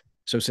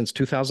 So since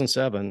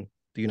 2007,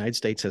 the United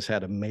States has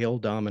had a male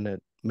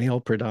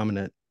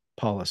predominant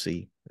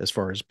policy as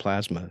far as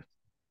plasma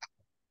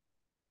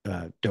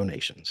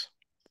donations,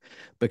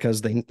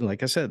 because they,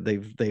 like I said,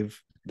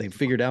 they've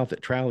figured out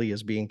that TRALI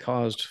is being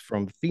caused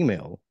from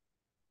female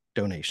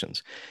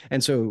donations.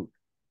 And so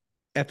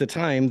at the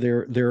time,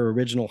 their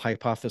original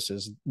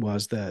hypothesis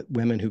was that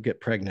women who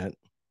get pregnant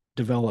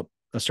develop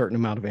a certain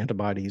amount of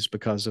antibodies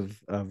because of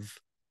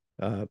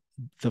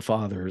the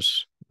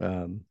father's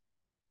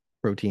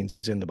proteins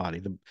in the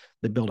body.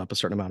 They build up a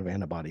certain amount of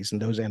antibodies,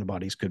 and those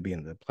antibodies could be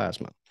in the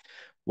plasma.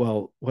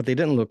 Well, what they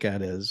didn't look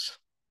at is,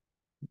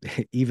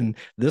 even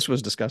this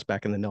was discussed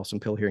back in the Nelson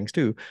Pill hearings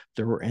too,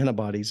 there were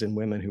antibodies in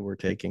women who were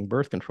taking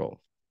birth control.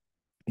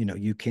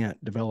 You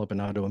can't develop an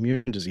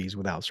autoimmune disease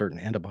without certain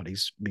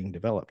antibodies being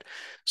developed.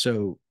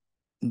 So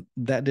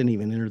that didn't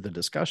even enter the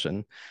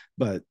discussion.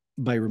 But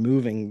by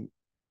trying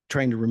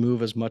to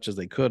remove as much as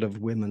they could of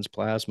women's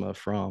plasma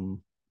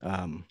from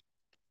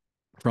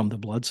the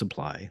blood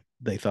supply,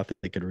 they thought that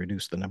they could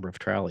reduce the number of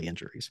TRALI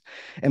injuries.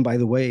 And by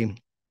the way,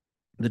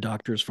 the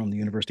doctors from the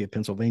University of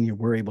Pennsylvania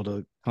were able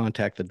to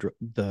contact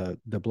the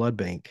blood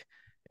bank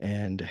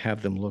and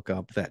have them look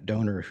up that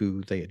donor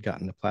who they had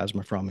gotten the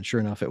plasma from. And sure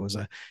enough, it was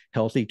a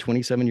healthy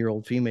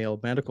 27-year-old female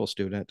medical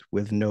student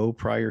with no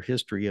prior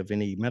history of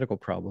any medical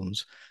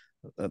problems,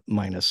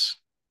 minus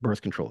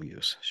birth control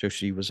use. So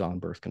she was on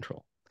birth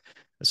control.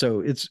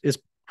 So it's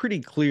pretty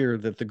clear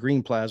that the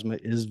green plasma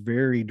is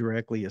very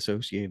directly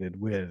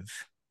associated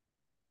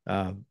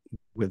uh,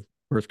 with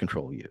birth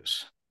control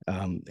use.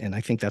 And I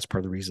think that's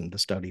part of the reason the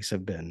studies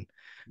have been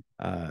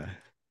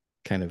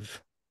kind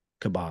of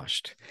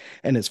kiboshed.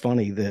 And it's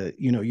funny that,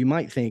 you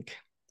might think,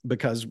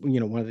 because,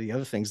 one of the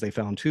other things they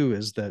found too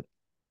is that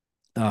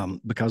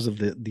because of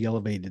the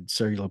elevated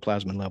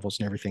ceruloplasmin levels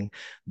and everything,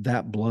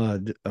 that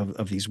blood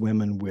of these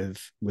women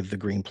with the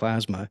green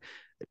plasma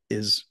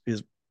is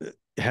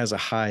has a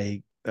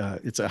high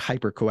it's a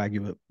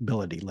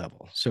hypercoagulability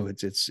level. So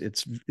it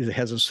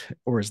has a,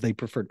 or as they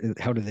prefer,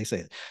 how do they say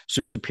it?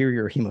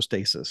 Superior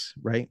hemostasis,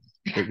 right?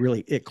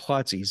 It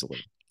clots easily.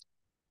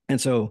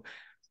 And so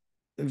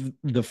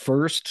The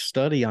first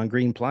study on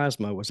green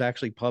plasma was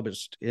actually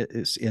published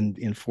is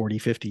in 40,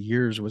 50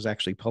 years, was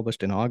actually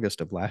published in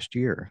August of last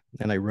year.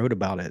 And I wrote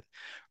about it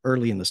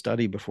early in the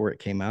study before it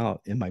came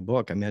out in my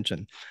book. I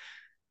mentioned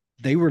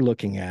they were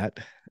looking at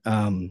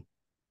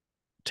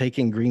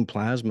taking green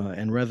plasma,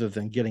 and rather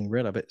than getting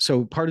rid of it.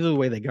 So part of the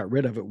way they got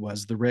rid of it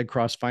was the Red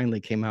Cross finally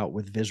came out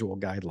with visual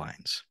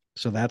guidelines.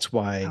 So that's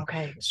why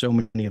Okay. so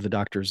many of the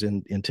doctors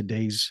in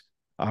today's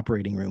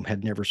operating room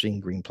had never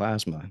seen green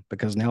plasma,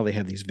 because now they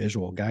have these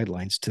visual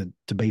guidelines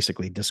to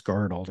basically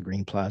discard all the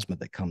green plasma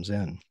that comes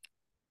in.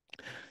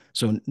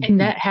 So And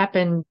that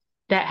happened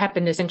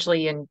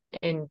essentially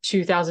in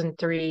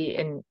 2003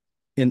 in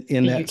in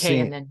the that UK and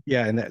same, then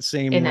yeah, in that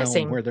same in that realm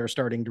same where they're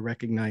starting to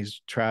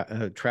recognize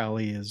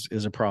Trally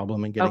is a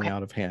problem and getting okay.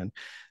 out of hand.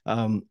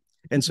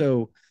 And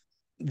so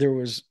there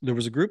was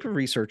a group of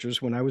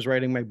researchers when I was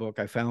writing my book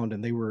I found,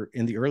 and they were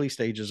in the early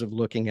stages of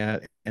looking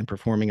at and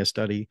performing a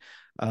study.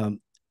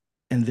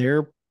 And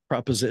their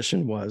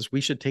proposition was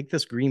we should take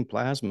this green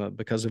plasma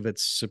because of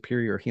its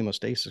superior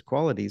hemostasis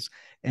qualities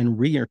and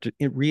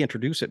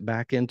reintroduce it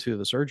back into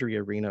the surgery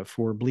arena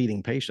for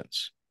bleeding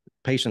patients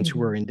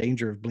who are Mhm. in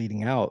danger of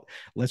bleeding out.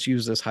 Let's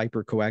use this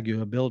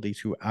hypercoagulability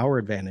to our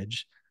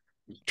advantage,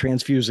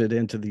 transfuse it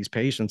into these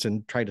patients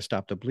and try to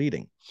stop the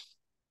bleeding.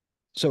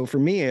 So for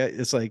me,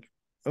 it's like,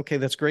 okay,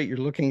 that's great. You're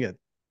looking at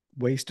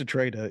ways to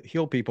try to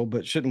heal people,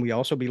 but shouldn't we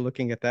also be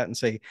looking at that and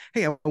say,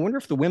 hey, I wonder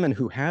if the women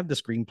who have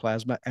this green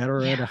plasma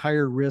are at Yeah. a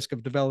higher risk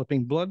of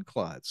developing blood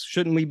clots?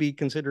 Shouldn't we be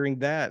considering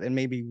that and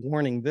maybe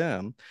warning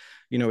them?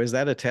 Is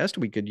that a test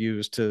we could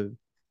use to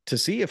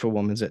see if a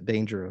woman's at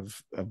danger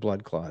of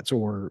blood clots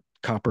or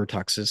copper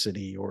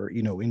toxicity, or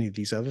any of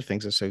these other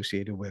things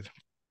associated with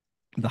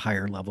the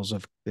higher levels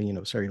of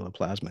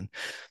ceruloplasmin?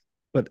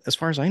 But as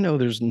far as I know,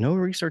 there's no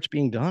research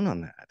being done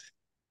on that.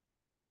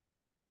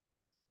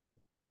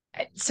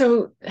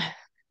 So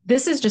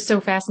this is just so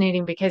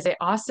fascinating because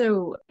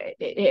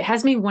it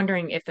has me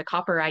wondering if the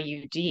copper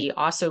IUD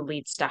also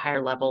leads to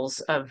higher levels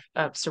of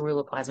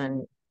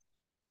ceruloplasmin.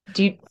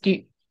 Do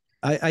you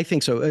I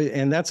think so,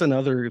 and that's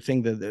another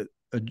thing that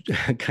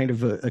kind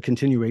of a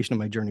continuation of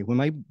my journey. When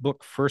my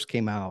book first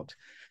came out,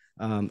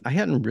 I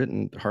hadn't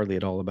written hardly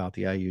at all about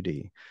the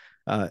IUD,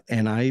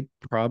 and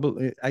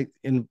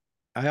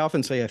I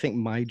often say I think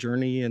my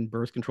journey in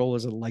birth control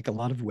is like a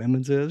lot of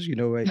women's is.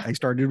 I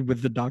started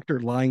with the doctor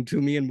lying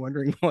to me and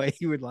wondering why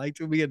he would lie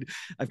to me, and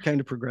I've kind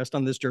of progressed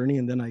on this journey,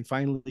 and then I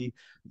finally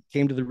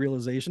came to the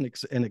realization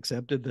and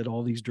accepted that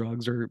all these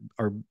drugs are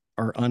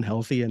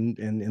unhealthy, and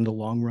in the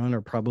long run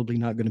are probably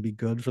not going to be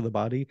good for the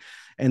body.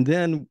 And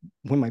then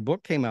when my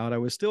book came out, I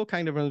was still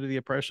kind of under the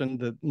impression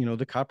that,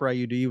 the copper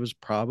IUD was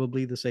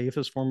probably the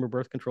safest form of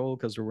birth control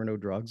because there were no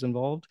drugs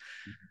involved.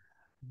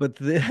 But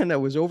then I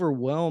was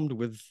overwhelmed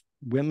with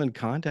women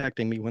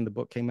contacting me when the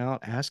book came out,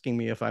 asking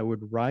me if I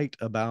would write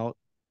about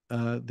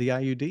the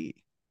IUD.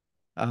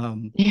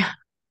 Um, yeah.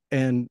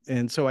 and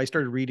so I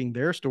started reading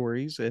their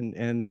stories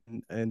and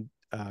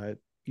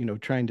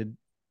trying to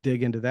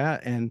dig into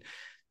that. And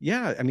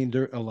yeah, I mean,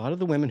 there a lot of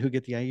the women who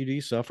get the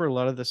IUD suffer a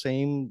lot of the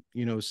same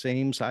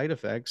side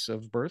effects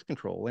of birth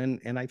control,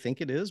 and I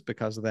think it is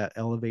because of that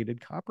elevated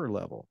copper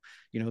level.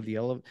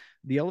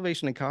 The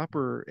elevation in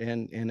copper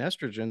and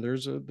estrogen,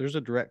 there's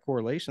a direct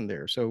correlation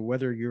there. So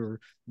whether you're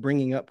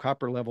bringing up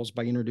copper levels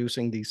by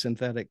introducing these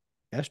synthetic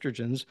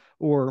estrogens,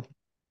 or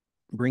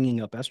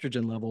bringing up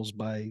estrogen levels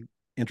by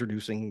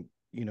introducing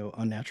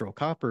unnatural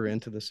copper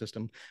into the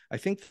system, I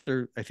think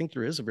there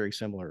is a very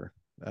similar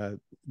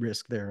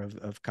risk there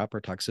of copper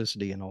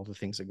toxicity and all the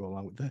things that go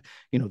along with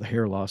the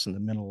hair loss and the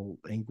mental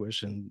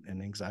anguish and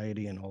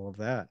anxiety and all of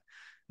that.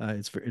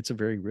 It's a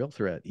very real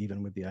threat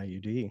even with the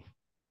IUD.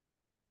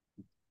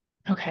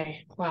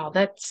 Okay. Wow.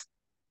 That's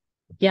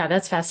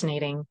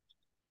fascinating.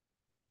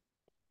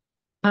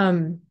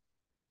 Um,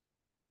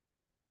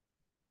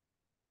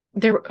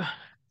 there,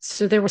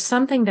 so there was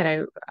something that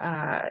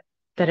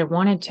I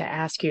wanted to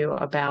ask you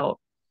about.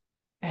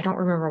 I don't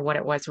remember what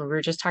it was. We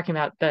were just talking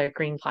about the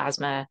green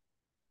plasma.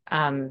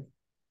 Um,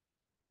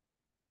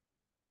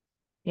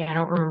 yeah, I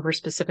don't remember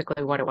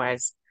specifically what it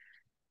was.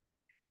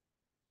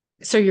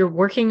 So you're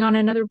working on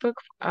another book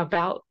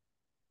about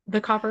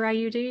the copper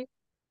IUD?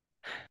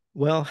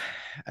 Well,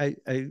 I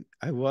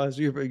was,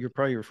 you're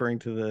probably referring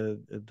to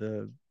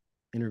the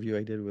interview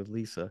I did with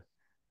Lisa.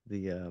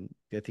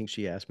 I think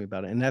she asked me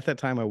about it, and at that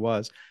time I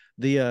was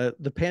the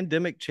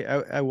pandemic.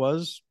 I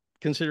was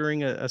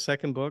considering a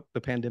second book.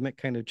 The pandemic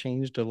kind of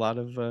changed a lot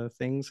of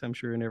things, I'm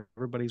sure, in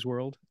everybody's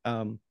world.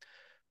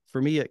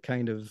 For me, it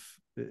kind of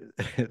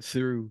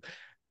threw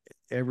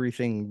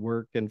everything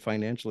work and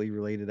financially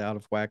related out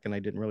of whack, and I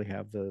didn't really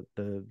have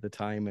the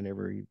time and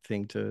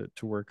everything to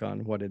work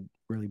on what had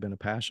really been a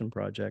passion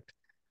project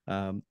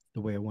the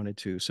way I wanted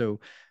to. So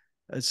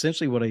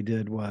essentially what I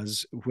did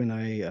was when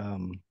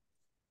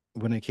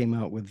I came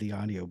out with the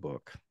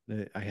audiobook,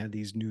 I had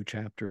these new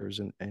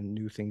chapters and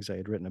new things I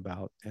had written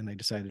about, and I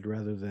decided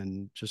rather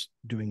than just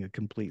doing a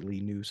completely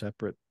new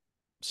separate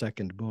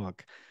second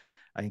book,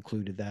 I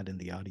included that in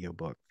the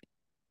audiobook.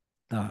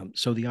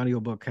 So the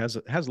audiobook has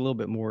a little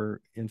bit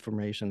more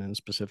information and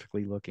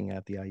specifically looking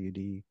at the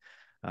IUD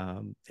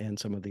and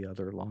some of the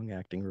other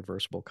long-acting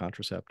reversible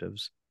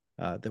contraceptives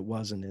that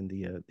wasn't in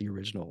the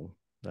original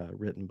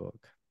written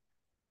book.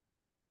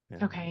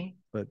 And Okay.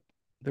 but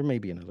there may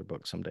be another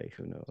book someday.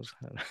 Who knows?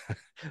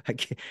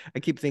 I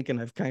keep thinking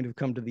I've kind of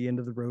come to the end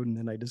of the road, and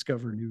then I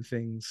discover new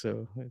things.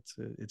 So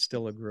it's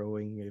still a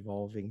growing,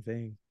 evolving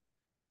thing.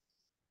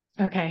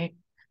 Okay.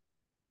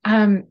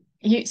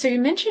 So you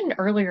mentioned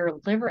earlier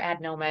liver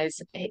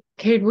adenomas.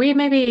 Could we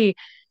maybe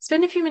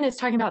spend a few minutes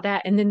talking about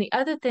that? And then the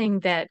other thing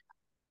that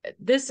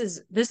this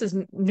is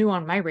new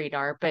on my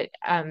radar, but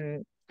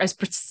a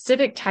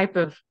specific type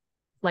of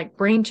like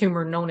brain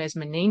tumor known as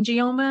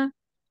meningioma.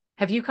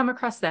 Have you come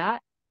across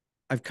that?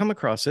 I've come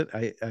across it.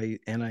 I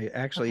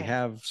actually Okay.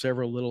 have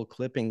several little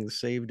clippings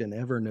saved in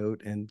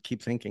Evernote and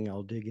keep thinking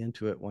I'll dig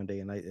into it one day.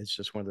 And it's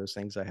just one of those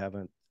things I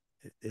haven't.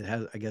 It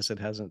has. I guess it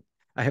hasn't.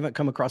 I haven't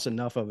come across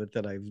enough of it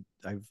that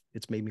I've.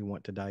 It's made me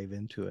want to dive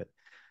into it.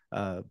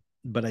 Uh,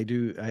 but I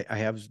do. I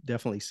have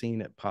definitely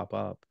seen it pop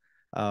up.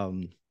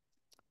 Um,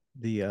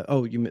 the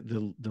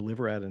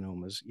liver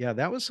adenomas. Yeah,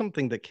 that was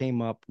something that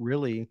came up.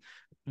 Really,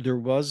 there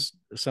was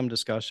some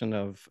discussion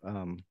of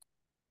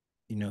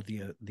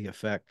the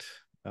effect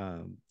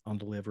on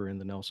the liver in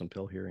the Nelson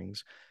pill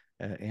hearings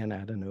and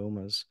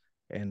adenomas,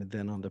 and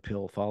then on the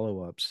pill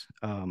follow-ups.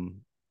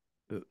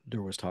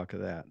 There was talk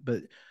of that,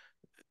 but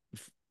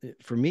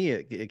for me,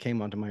 it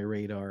came onto my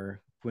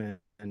radar when,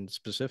 and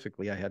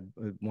specifically, I had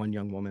one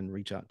young woman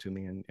reach out to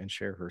me and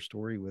share her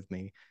story with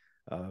me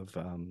of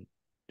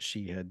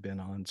she had been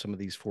on some of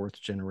these fourth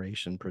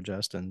generation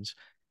progestins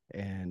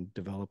and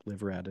developed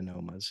liver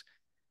adenomas,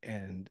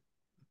 and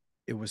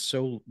it was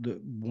the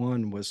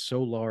one was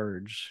so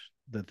large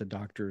that the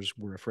doctors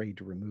were afraid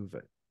to remove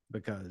it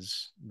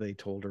because they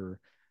told her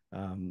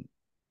um,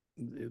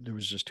 there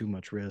was just too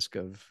much risk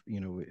of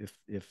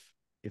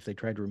if they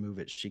tried to remove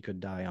it, she could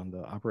die on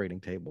the operating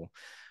table.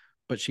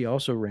 But she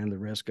also ran the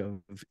risk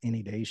of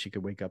any day she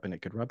could wake up and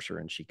it could rupture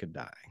and she could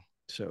die.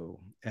 So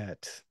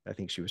I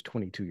think she was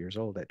 22 years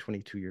old. At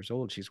 22 years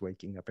old, she's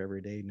waking up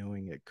every day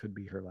knowing it could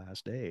be her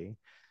last day,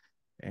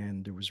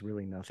 and there was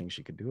really nothing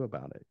she could do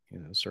about it.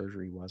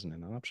 Surgery wasn't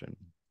an option.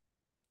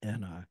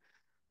 And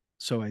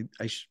so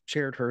I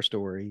shared her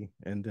story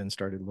and then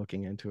started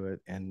looking into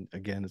it. And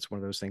again, it's one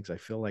of those things I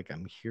feel like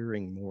I'm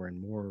hearing more and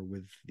more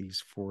with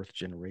these fourth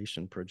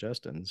generation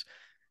progestins.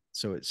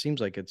 So it seems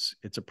like it's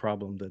a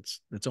problem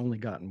that's only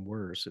gotten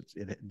worse.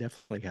 It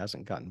definitely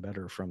hasn't gotten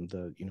better from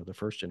the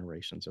first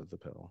generations of the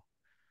pill.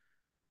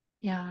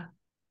 Yeah.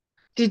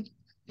 Did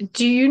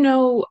do you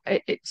know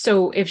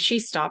so if she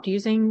stopped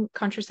using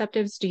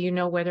contraceptives, do you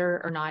know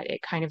whether or not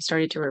it kind of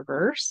started to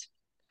reverse?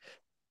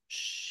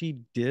 She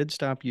did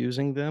stop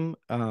using them.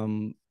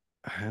 I'm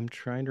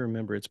trying to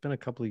remember. It's been a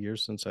couple of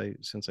years since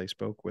I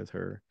spoke with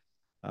her.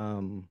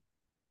 Um,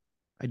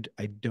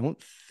 I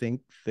don't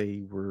think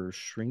they were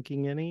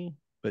shrinking any,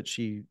 but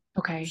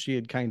Okay. she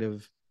had kind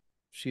of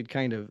she had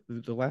kind of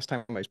the last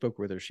time I spoke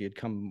with her, she had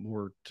come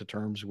more to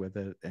terms with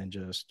it and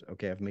just,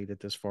 okay, I've made it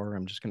this far.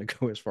 I'm just going to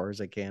go as far as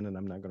I can, and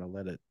I'm not going to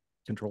let it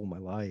control my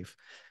life.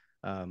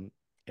 Um,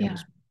 and Yeah.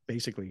 was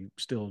basically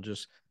still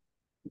just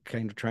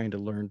kind of trying to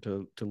learn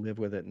to live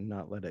with it and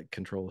not let it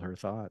control her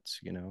thoughts.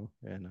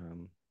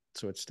 And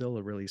so it's still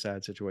a really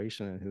sad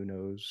situation, and who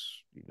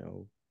knows,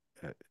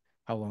 uh,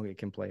 how long it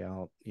can play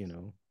out.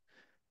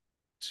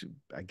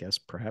 I guess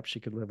perhaps she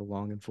could live a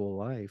long and full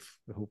life,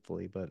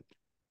 hopefully, but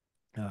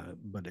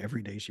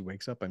every day she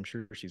wakes up, I'm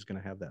sure she's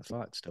going to have that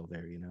thought still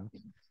there.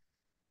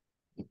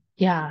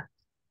 Yeah.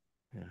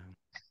 Yeah.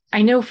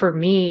 I know for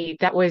me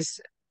that was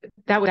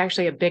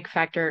actually a big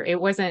factor. It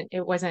wasn't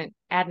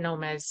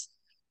adenomas,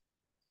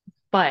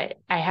 but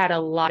I had a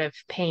lot of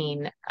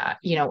pain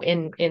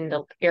in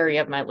the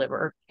area of my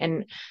liver.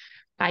 And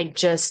I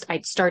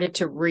started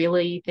to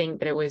really think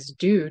that it was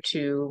due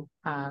to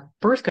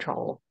birth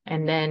control.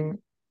 And then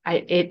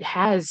it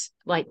has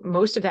like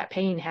most of that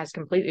pain has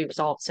completely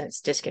resolved since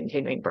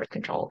discontinuing birth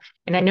control.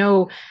 And I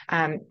know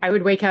I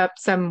would wake up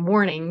some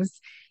mornings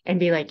and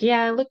be like,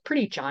 yeah, I look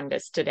pretty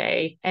jaundiced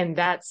today. And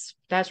that's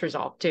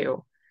resolved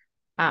too.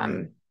 Right.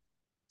 Um,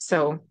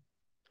 so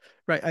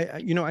Right.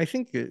 I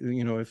think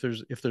if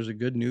there's a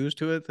good news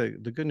to it,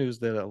 the good news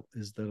that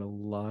is that a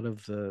lot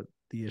of the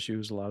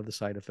issues, a lot of the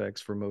side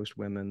effects for most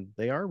women,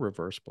 they are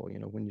reversible.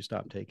 When you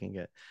stop taking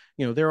it,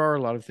 there are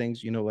a lot of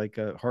things, like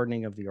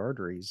hardening of the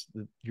arteries.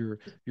 Your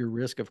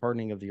risk of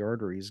hardening of the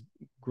arteries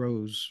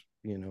grows.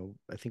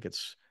 I think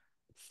it's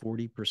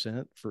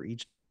 40% for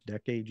each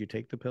decade you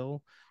take the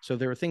pill. So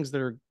there are things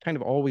that are kind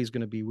of always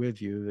going to be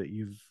with you that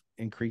you've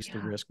increased the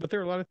yeah, risk. But there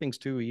are a lot of things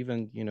too,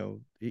 even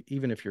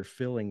if you're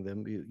filling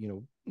them,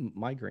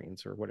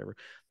 migraines or whatever,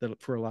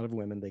 that for a lot of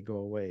women they go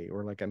away.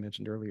 Or like I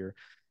mentioned earlier,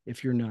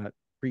 if you're not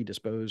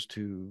predisposed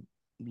to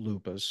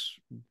lupus,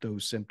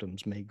 those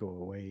symptoms may go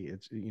away.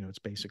 It's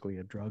basically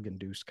a drug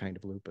induced kind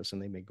of lupus,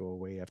 and they may go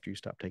away after you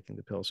stop taking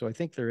the pill. So I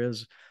think there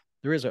is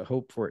a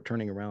hope for it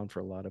turning around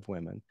for a lot of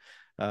women.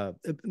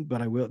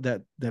 But I will,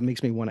 that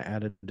makes me want to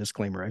add a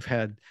disclaimer. I've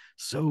had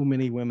so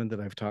many women that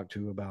I've talked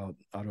to about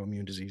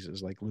autoimmune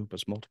diseases like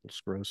lupus, multiple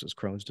sclerosis,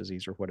 Crohn's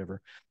disease, or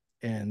whatever.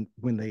 And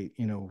when they,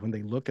 when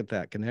they look at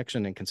that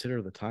connection and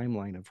consider the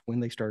timeline of when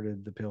they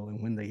started the pill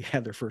and when they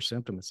had their first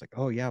symptom, it's like,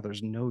 oh yeah,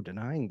 there's no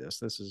denying this.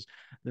 This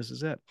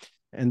is it.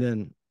 And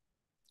then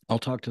I'll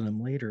talk to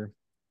them later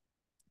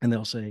and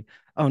they'll say,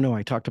 oh no,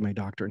 I talked to my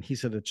doctor and he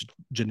said it's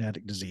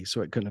genetic disease,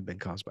 so it couldn't have been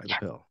caused by the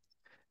pill.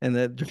 And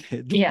that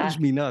it Yeah. drives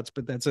me nuts,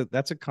 but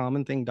that's a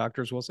common thing.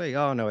 Doctors will say,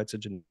 oh no, it's a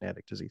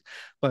genetic disease.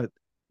 But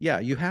yeah,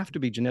 you have to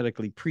be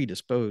genetically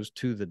predisposed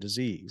to the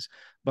disease.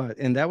 But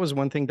and that was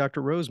one thing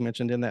Dr. Rose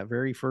mentioned in that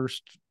very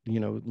first,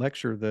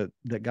 lecture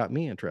that got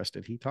me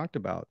interested. He talked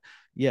about,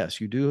 yes,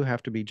 you do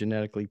have to be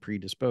genetically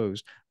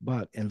predisposed,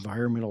 but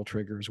environmental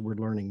triggers, we're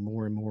learning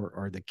more and more,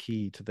 are the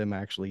key to them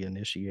actually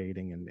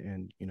initiating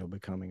and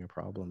becoming a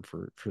problem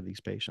for these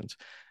patients.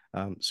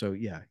 So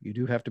yeah, you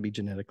do have to be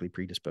genetically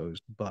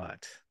predisposed,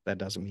 but that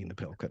doesn't mean the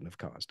pill couldn't have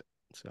caused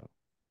it. So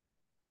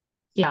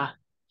Yeah.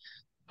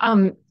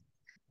 Um,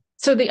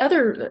 so the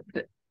other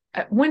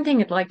one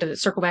thing I'd like to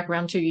circle back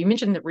around to, you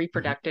mentioned the mhm.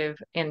 reproductive,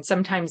 and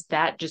sometimes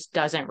that just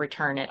doesn't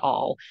return at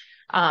all.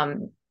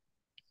 Um,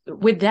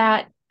 with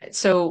that,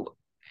 so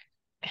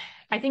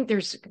I think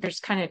there's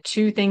kind of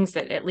two things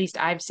that at least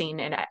I've seen,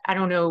 and I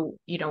don't know,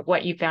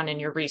 what you found in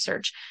your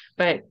research,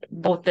 but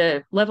both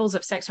the levels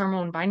of sex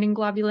hormone binding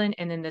globulin,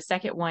 and then the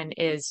second one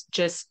is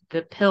just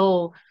the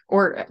pill,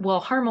 or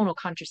well, hormonal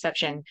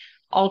contraception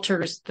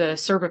alters the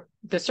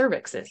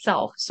cervix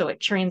itself, so it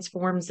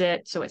transforms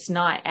it, so it's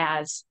not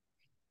as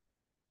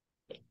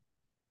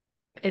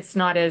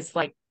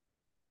like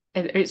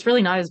it's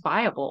really not as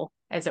viable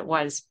as it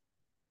was.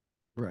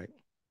 Right.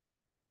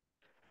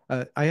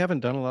 I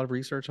haven't done a lot of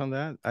research on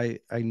that.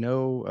 I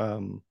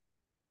know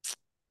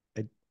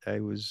I I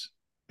was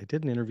I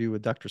did an interview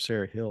with Dr.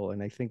 Sarah Hill,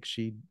 and I think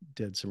she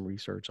did some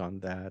research on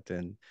that.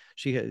 And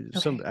she had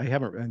some. Okay. I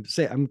haven't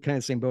I'm kind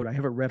of the same boat. I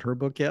haven't read her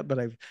book yet, but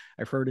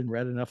I've heard and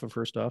read enough of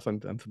her stuff. I'm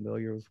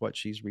familiar with what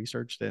she's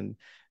researched, and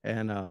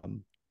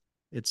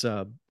it's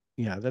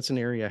yeah, that's an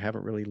area I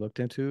haven't really looked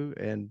into,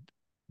 and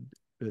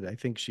but I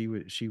think she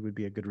would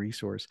be a good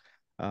resource.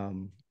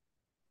 Um,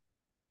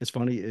 it's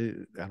funny.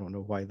 I don't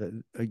know why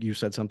that you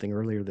said something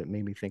earlier that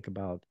made me think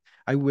about.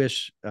 I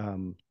wish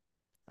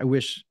I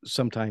wish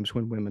sometimes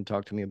when women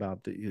talk to me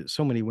about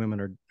so many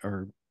women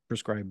are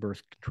prescribed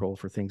birth control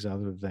for things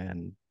other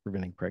than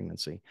preventing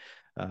pregnancy,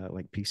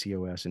 like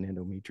PCOS and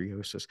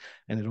endometriosis,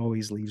 and it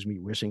always leaves me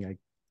wishing I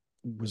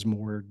was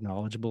more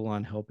knowledgeable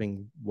on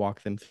helping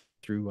walk them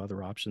through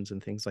other options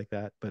and things like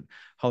that. But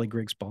Holly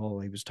Griggs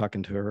Ball, I was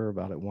talking to her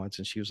about it once,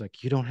 and she was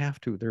like, "You don't have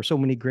to. There are so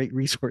many great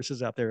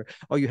resources out there.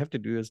 All you have to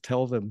do is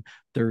tell them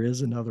there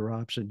is another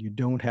option. You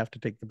don't have to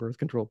take the birth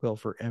control pill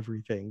for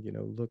everything.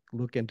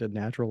 Look into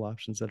natural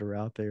options that are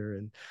out there."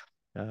 And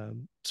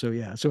so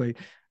yeah, so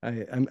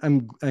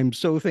I'm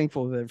so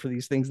thankful that for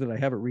these things that I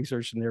haven't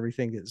researched and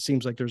everything, it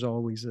seems like there's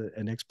always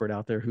an expert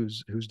out there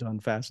who's done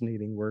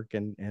fascinating work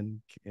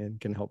and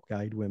can help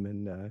guide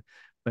women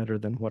better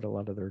than what a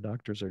lot of their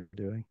doctors are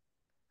doing.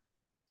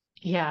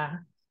 Yeah,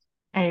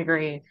 I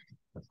agree.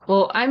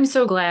 Well, I'm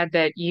so glad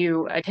that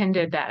you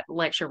attended that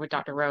lecture with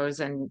Dr. Rose,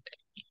 and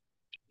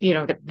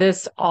that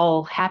this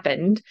all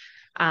happened.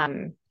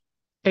 Um,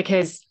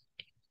 because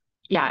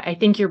yeah, I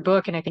think your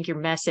book and I think your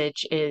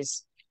message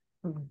is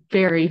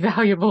very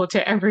valuable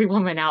to every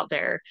woman out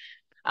there.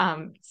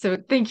 So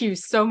thank you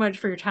so much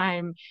for your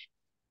time.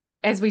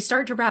 As we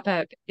start to wrap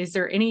up, is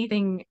there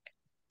anything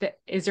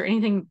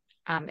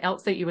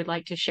else that you would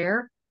like to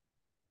share?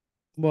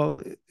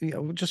 Well,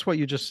 just what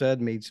you just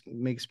said makes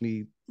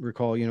me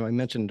recall, I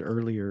mentioned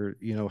earlier,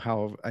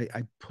 how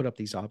I put up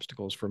these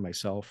obstacles for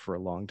myself for a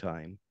long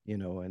time,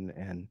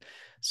 and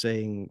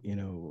saying,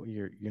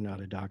 you're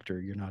not a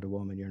doctor, you're not a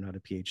woman, you're not a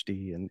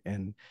PhD.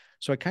 And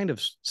so I kind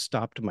of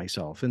stopped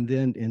myself.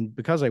 And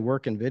because I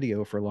work in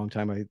video for a long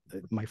time,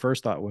 my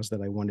first thought was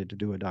that I wanted to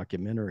do a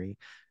documentary.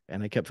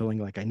 And I kept feeling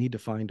like I need to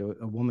find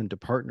a woman to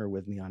partner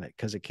with me on it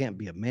because it can't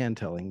be a man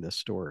telling this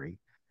story.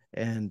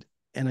 And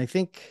I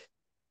think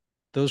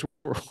those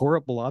were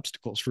horrible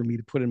obstacles for me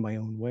to put in my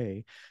own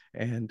way.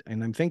 And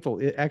I'm thankful.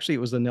 It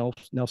was the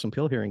Nelson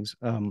Pill hearings.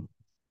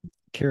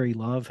 Carrie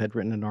Love had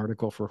written an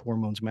article for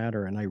Hormones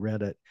Matter, and I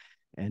read it,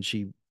 and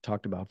she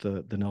talked about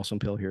the Nelson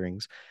Pill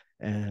hearings.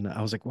 And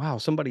I was like, wow,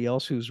 somebody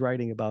else who's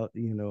writing about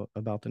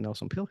the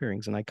Nelson Pill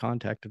hearings. And I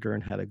contacted her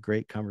and had a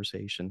great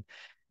conversation.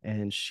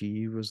 And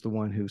she was the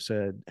one who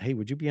said, hey,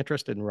 would you be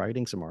interested in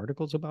writing some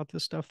articles about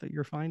this stuff that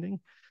you're finding?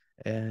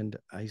 And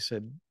I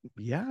said,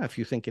 yeah, if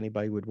you think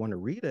anybody would want to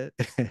read it.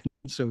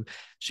 So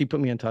she put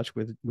me in touch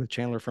with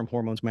Chandler from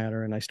Hormones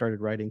Matter, and I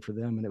started writing for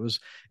them. And it was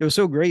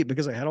so great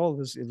because I had all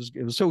this.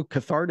 It was so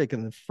cathartic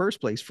in the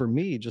first place for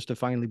me just to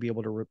finally be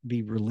able to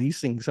be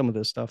releasing some of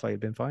the stuff I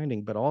had been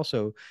finding, but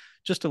also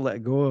just to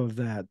let go of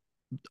that,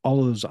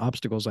 all of those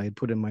obstacles I had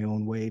put in my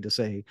own way, to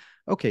say,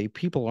 okay,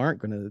 people aren't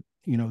going to,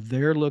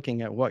 they're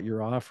looking at what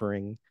you're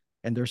offering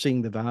and they're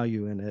seeing the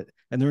value in it,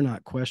 and they're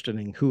not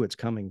questioning who it's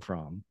coming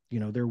from.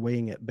 They're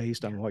weighing it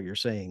based on Yeah. what you're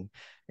saying.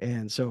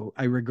 And so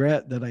I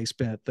regret that I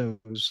spent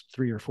those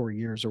 3 or 4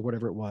 years or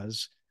whatever it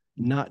was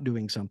not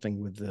doing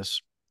something with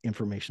this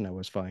information I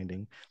was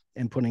finding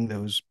and putting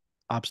those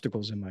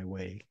obstacles in my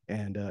way.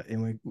 And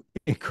we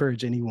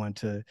encourage anyone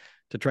to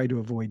try to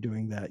avoid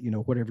doing that.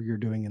 Whatever you're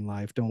doing in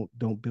life,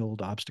 don't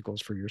build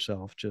obstacles for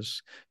yourself.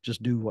 Just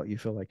do what you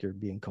feel like you're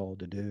being called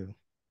to do.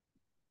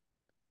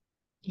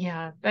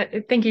 Yeah.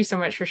 Thank you so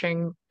much for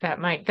sharing that,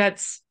 Mike.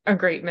 That's a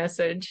great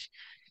message.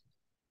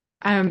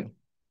 Okay. Um,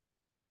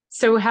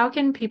 so how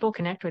can people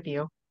connect with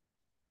you?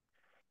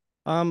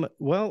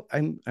 Well,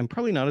 I'm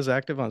probably not as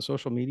active on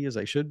social media as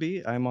I should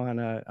be. I'm on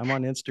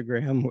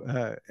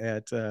Instagram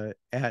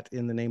at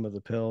in the name of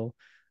the pill,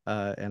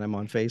 and I'm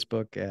on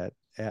Facebook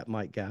at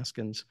Mike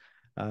Gaskins.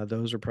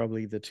 Those are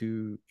probably the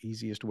two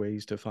easiest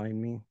ways to find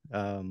me.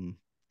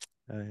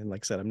 And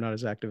like I said, I'm not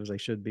as active as I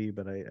should be,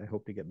 but I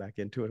hope to get back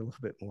into it a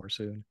little bit more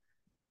soon.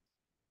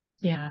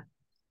 Yeah.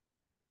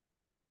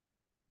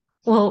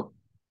 Well,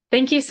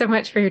 thank you so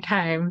much for your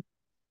time.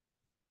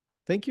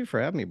 Thank you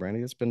for having me,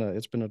 Brandy. It's been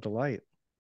a delight.